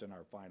lead us in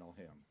our final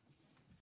hymn.